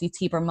 So obviously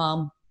Tibra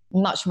Marl,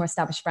 much more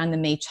established brand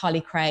than me.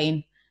 Charlie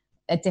Crane,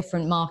 a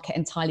different market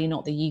entirely,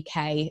 not the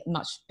UK,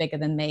 much bigger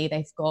than me.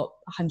 They've got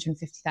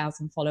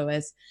 150,000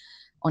 followers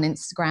on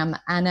Instagram.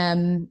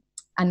 And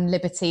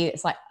Liberty,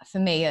 it's like, for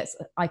me, it's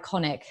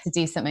iconic to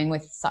do something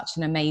with such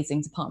an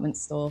amazing department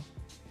store.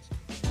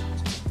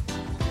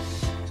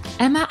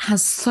 Emma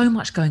has so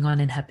much going on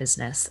in her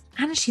business,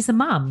 and she's a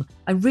mum.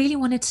 I really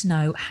wanted to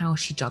know how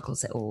she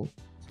juggles it all.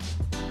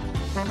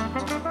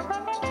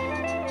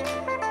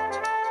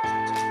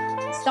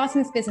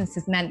 Starting this business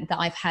has meant that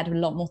I've had a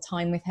lot more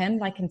time with him,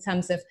 like in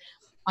terms of,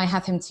 I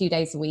have him 2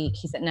 days a week.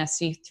 He's at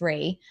nursery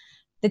 3.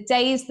 The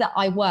days that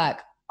I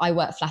work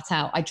flat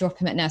out. I drop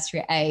him at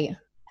nursery at 8.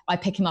 I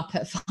pick him up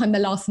at 5. I'm the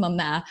last mum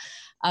there.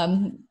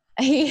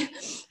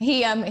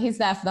 He's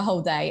there for the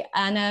whole day.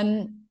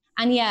 And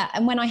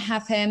when I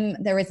have him,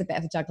 there is a bit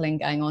of a juggling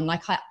going on.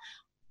 Like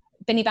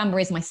Binny Bamber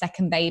is my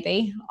second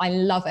baby. I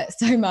love it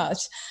so much.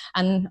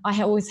 And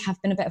I always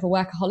have been a bit of a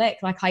workaholic.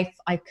 Like I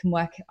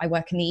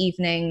work in the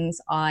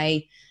evenings.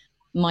 I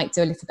might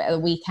do a little bit of the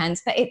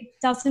weekends, but it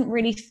doesn't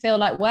really feel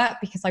like work,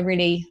 because I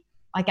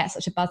get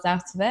such a buzz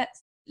out of it.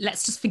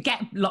 Let's just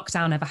forget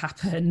lockdown ever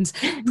happened.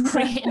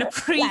 In a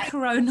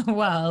pre-corona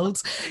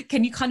world,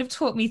 can you kind of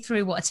talk me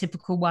through what a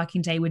typical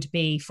working day would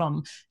be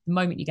from the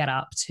moment you get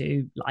up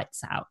to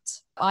lights out?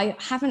 I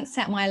haven't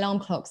set my alarm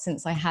clock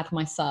since I had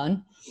my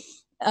son.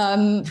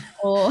 So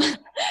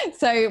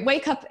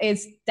wake up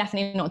is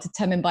definitely not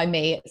determined by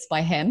me, it's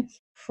by him.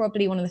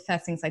 Probably one of the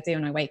first things I do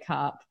when I wake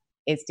up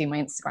is do my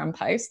Instagram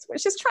post,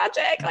 which is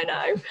tragic, I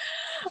know.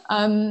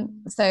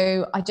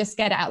 So I just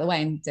get it out of the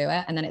way and do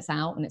it, and then it's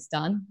out and it's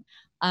done.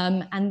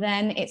 And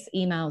then it's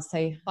emails.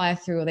 So fire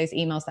through all those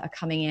emails that are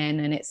coming in,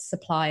 and it's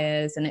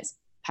suppliers and it's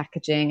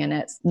packaging and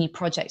it's new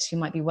projects you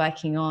might be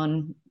working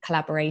on,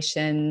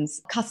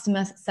 collaborations,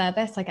 customer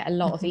service. I get a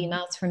lot of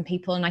emails from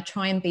people, and I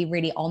try and be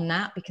really on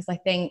that, because I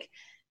think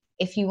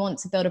if you want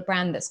to build a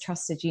brand that's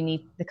trusted,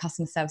 the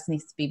customer service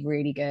needs to be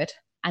really good.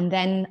 And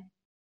then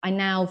I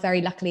now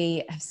very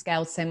luckily have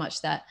scaled so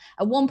much that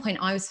at one point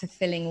I was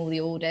fulfilling all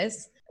the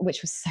orders,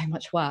 which was so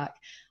much work.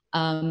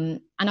 And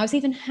I was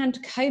even hand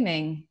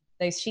combing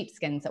those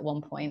sheepskins at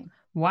one point.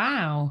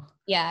 Wow.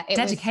 Yeah.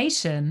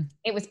 Dedication.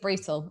 It was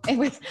brutal. It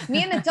was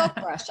me and the dog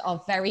brush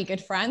are very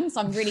good friends.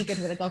 I'm really good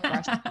with a dog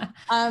brush.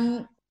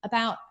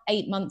 About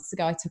 8 months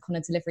ago, I took on a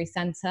delivery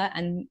center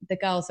and the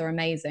girls are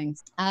amazing.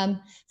 So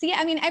yeah,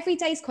 I mean, every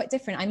day is quite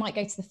different. I might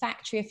go to the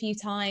factory a few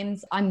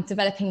times. I'm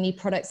developing new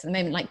products at the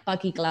moment, like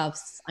buggy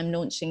gloves I'm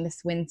launching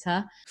this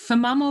winter. For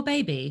mum or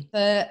baby?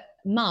 For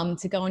mum,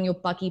 to go on your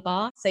buggy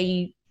bar. So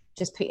you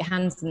just put your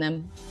hands in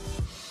them.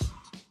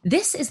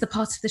 This is the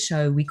part of the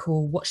show we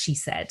call What She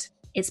Said.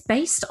 It's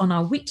based on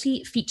our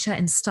weekly Feature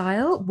in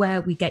Style, where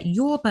we get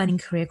your burning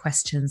career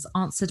questions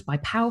answered by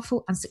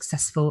powerful and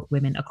successful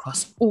women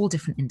across all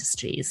different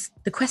industries.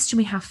 The question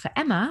we have for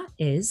Emma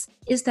is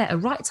there a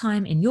right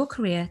time in your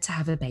career to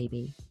have a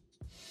baby?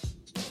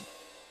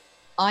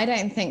 I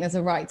don't think there's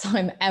a right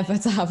time ever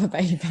to have a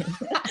baby.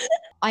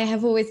 I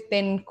have always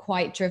been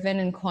quite driven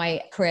and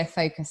quite career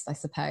focused, I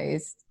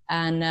suppose.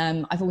 And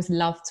I've always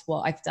loved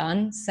what I've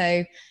done.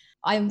 So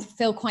I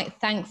feel quite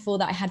thankful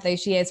that I had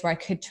those years where I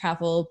could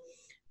travel.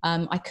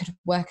 I could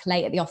work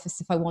late at the office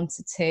if I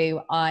wanted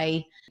to.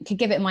 I could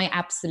give it my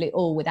absolute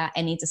all without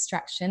any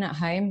distraction at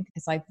home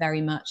because I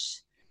very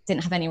much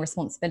didn't have any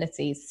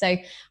responsibilities. So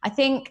I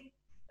think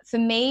for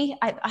me,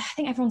 I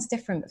think everyone's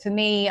different. But for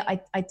me,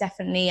 I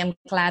definitely am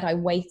glad I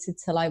waited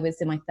till I was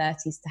in my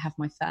 30s to have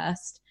my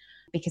first,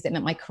 because it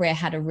meant my career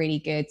had a really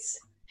good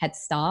head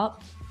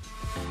start.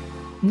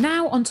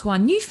 Now onto our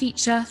new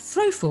feature,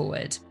 Throw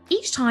Forward.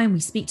 Each time we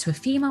speak to a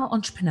female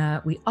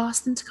entrepreneur, we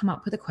ask them to come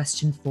up with a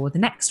question for the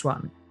next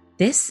one.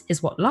 This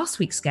is what last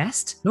week's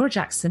guest, Laura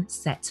Jackson,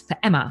 set for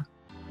Emma.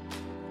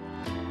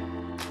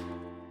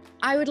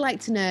 I would like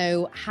to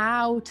know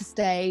how to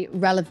stay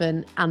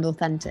relevant and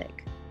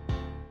authentic.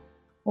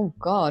 Oh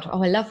God.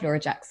 Oh, I love Laura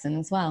Jackson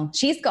as well.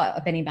 She's got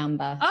a Binny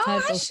Bamba.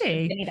 Oh, has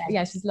she?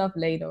 Yeah, she's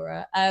lovely,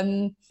 Laura.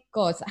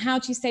 God, how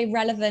do you stay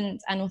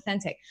relevant and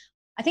authentic?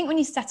 I think when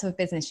you set up a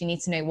business, you need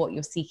to know what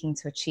you're seeking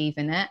to achieve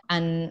in it.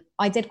 And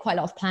I did quite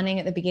a lot of planning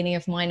at the beginning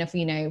of mine of,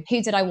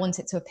 who did I want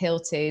it to appeal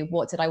to?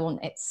 What did I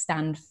want it to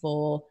stand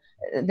for?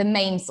 The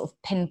main sort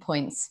of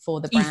pinpoints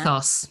for the brand.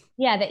 Ethos.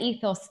 Yeah, the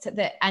ethos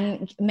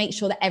and make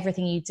sure that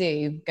everything you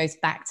do goes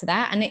back to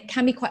that. And it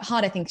can be quite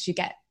hard, I think,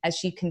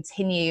 as you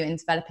continue in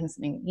developing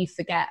something, you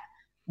forget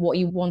what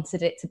you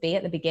wanted it to be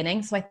at the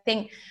beginning. So I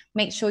think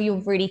make sure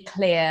you're really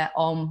clear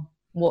on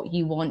what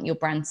you want your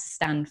brand to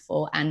stand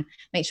for and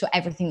make sure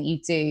everything that you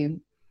do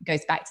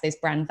goes back to those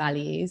brand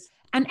values.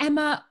 And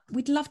Emma,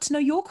 we'd love to know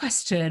your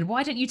question.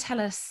 Why don't you tell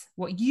us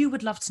what you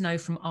would love to know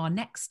from our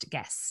next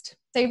guest?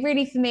 So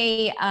really for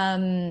me,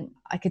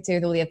 I could do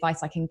with all the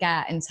advice I can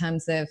get in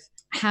terms of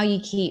how you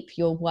keep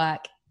your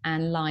work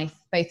and life,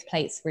 both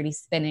plates really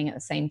spinning at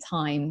the same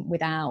time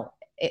without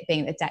it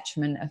being a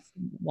detriment of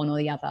one or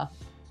the other.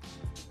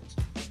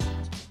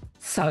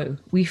 So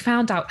we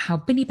found out how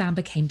Binny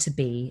Bamba came to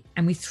be,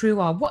 and we threw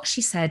our What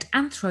She Said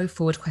and Throw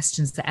Forward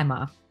questions to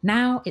Emma.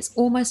 Now it's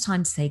almost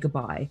time to say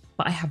goodbye,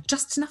 but I have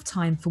just enough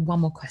time for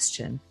one more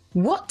question.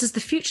 What does the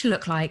future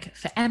look like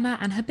for Emma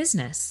and her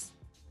business?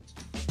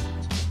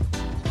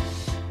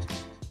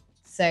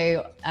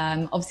 So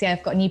obviously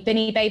I've got a new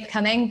Binny Babe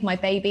coming, my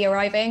baby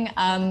arriving,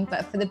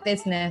 but for the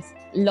business,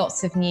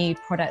 lots of new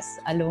products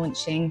are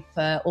launching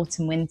for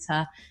autumn,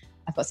 winter.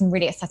 I've got some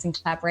really exciting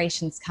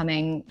collaborations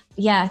coming.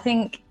 Yeah, I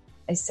think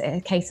it's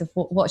a case of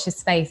watch your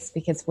space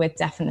because we're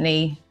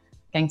definitely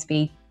going to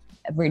be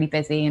really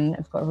busy and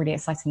I've got a really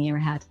exciting year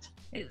ahead.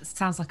 It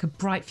sounds like a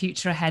bright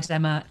future ahead,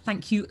 Emma.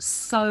 Thank you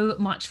so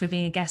much for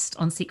being a guest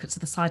on Secrets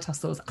of the Side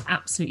Hustle. It's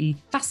absolutely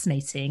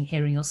fascinating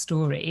hearing your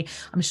story.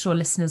 I'm sure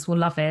listeners will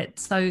love it.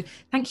 So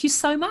thank you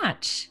so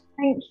much.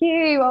 Thank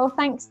you. Well,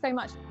 thanks so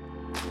much.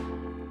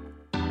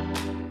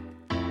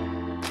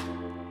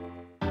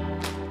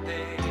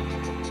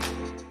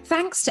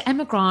 Thanks to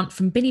Emma Grant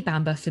from Binny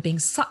Bamba for being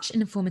such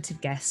an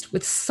informative guest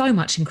with so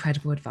much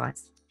incredible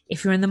advice.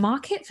 If you're in the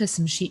market for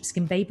some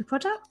sheepskin baby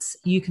products,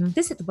 you can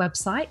visit the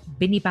website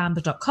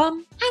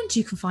binnybamba.com and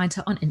you can find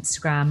her on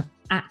Instagram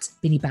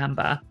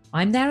 @binnybamba.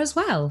 I'm there as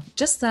well.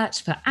 Just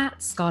search for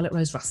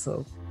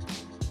 @ScarlettRoseRussell.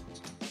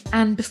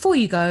 And before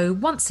you go,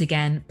 once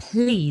again,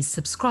 please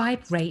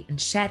subscribe, rate and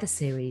share the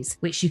series,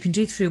 which you can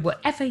do through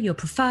whatever your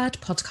preferred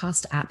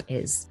podcast app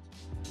is.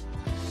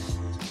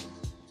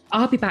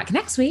 I'll be back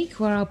next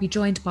week where I'll be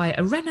joined by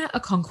Irena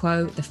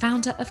Okonkwo, the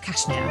founder of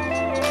Cashmere.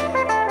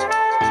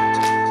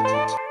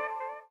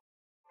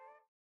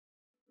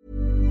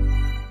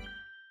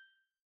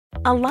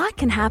 A lot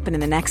can happen in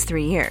the next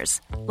 3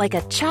 years. Like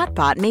a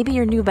chatbot may be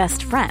your new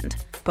best friend.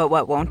 But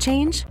what won't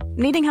change?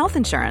 Needing health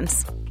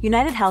insurance.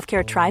 United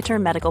Healthcare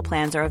Tri-Term Medical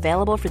Plans are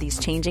available for these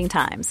changing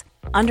times.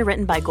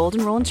 Underwritten by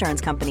Golden Rule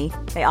Insurance Company,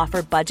 they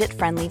offer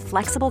budget-friendly,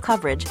 flexible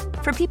coverage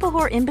for people who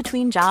are in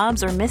between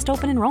jobs or missed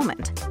open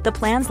enrollment. The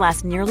plans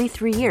last nearly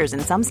 3 years in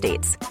some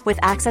states, with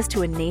access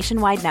to a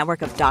nationwide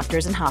network of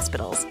doctors and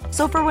hospitals.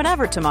 So for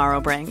whatever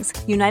tomorrow brings,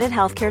 United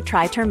Healthcare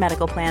Tri-Term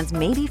Medical Plans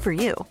may be for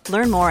you.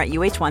 Learn more at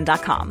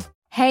uh1.com.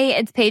 Hey,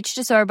 it's Paige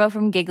DeSorbo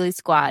from Giggly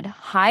Squad.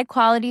 High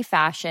quality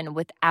fashion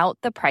without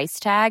the price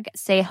tag.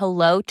 Say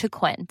hello to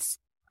Quince.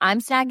 I'm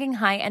snagging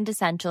high-end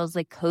essentials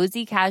like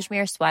cozy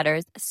cashmere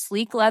sweaters,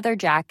 sleek leather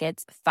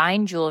jackets,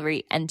 fine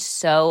jewelry, and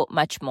so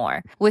much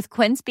more. With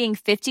Quince being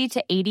 50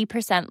 to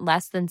 80%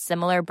 less than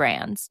similar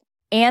brands.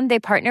 And they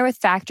partner with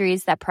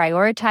factories that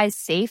prioritize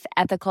safe,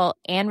 ethical,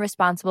 and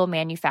responsible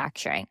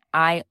manufacturing.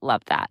 I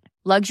love that.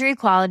 Luxury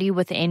quality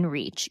within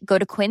reach. Go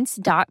to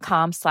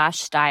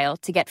quince.com/style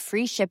to get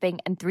free shipping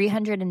and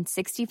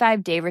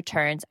 365-day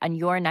returns on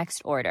your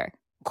next order.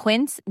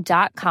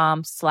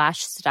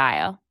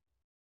 Quince.com/style.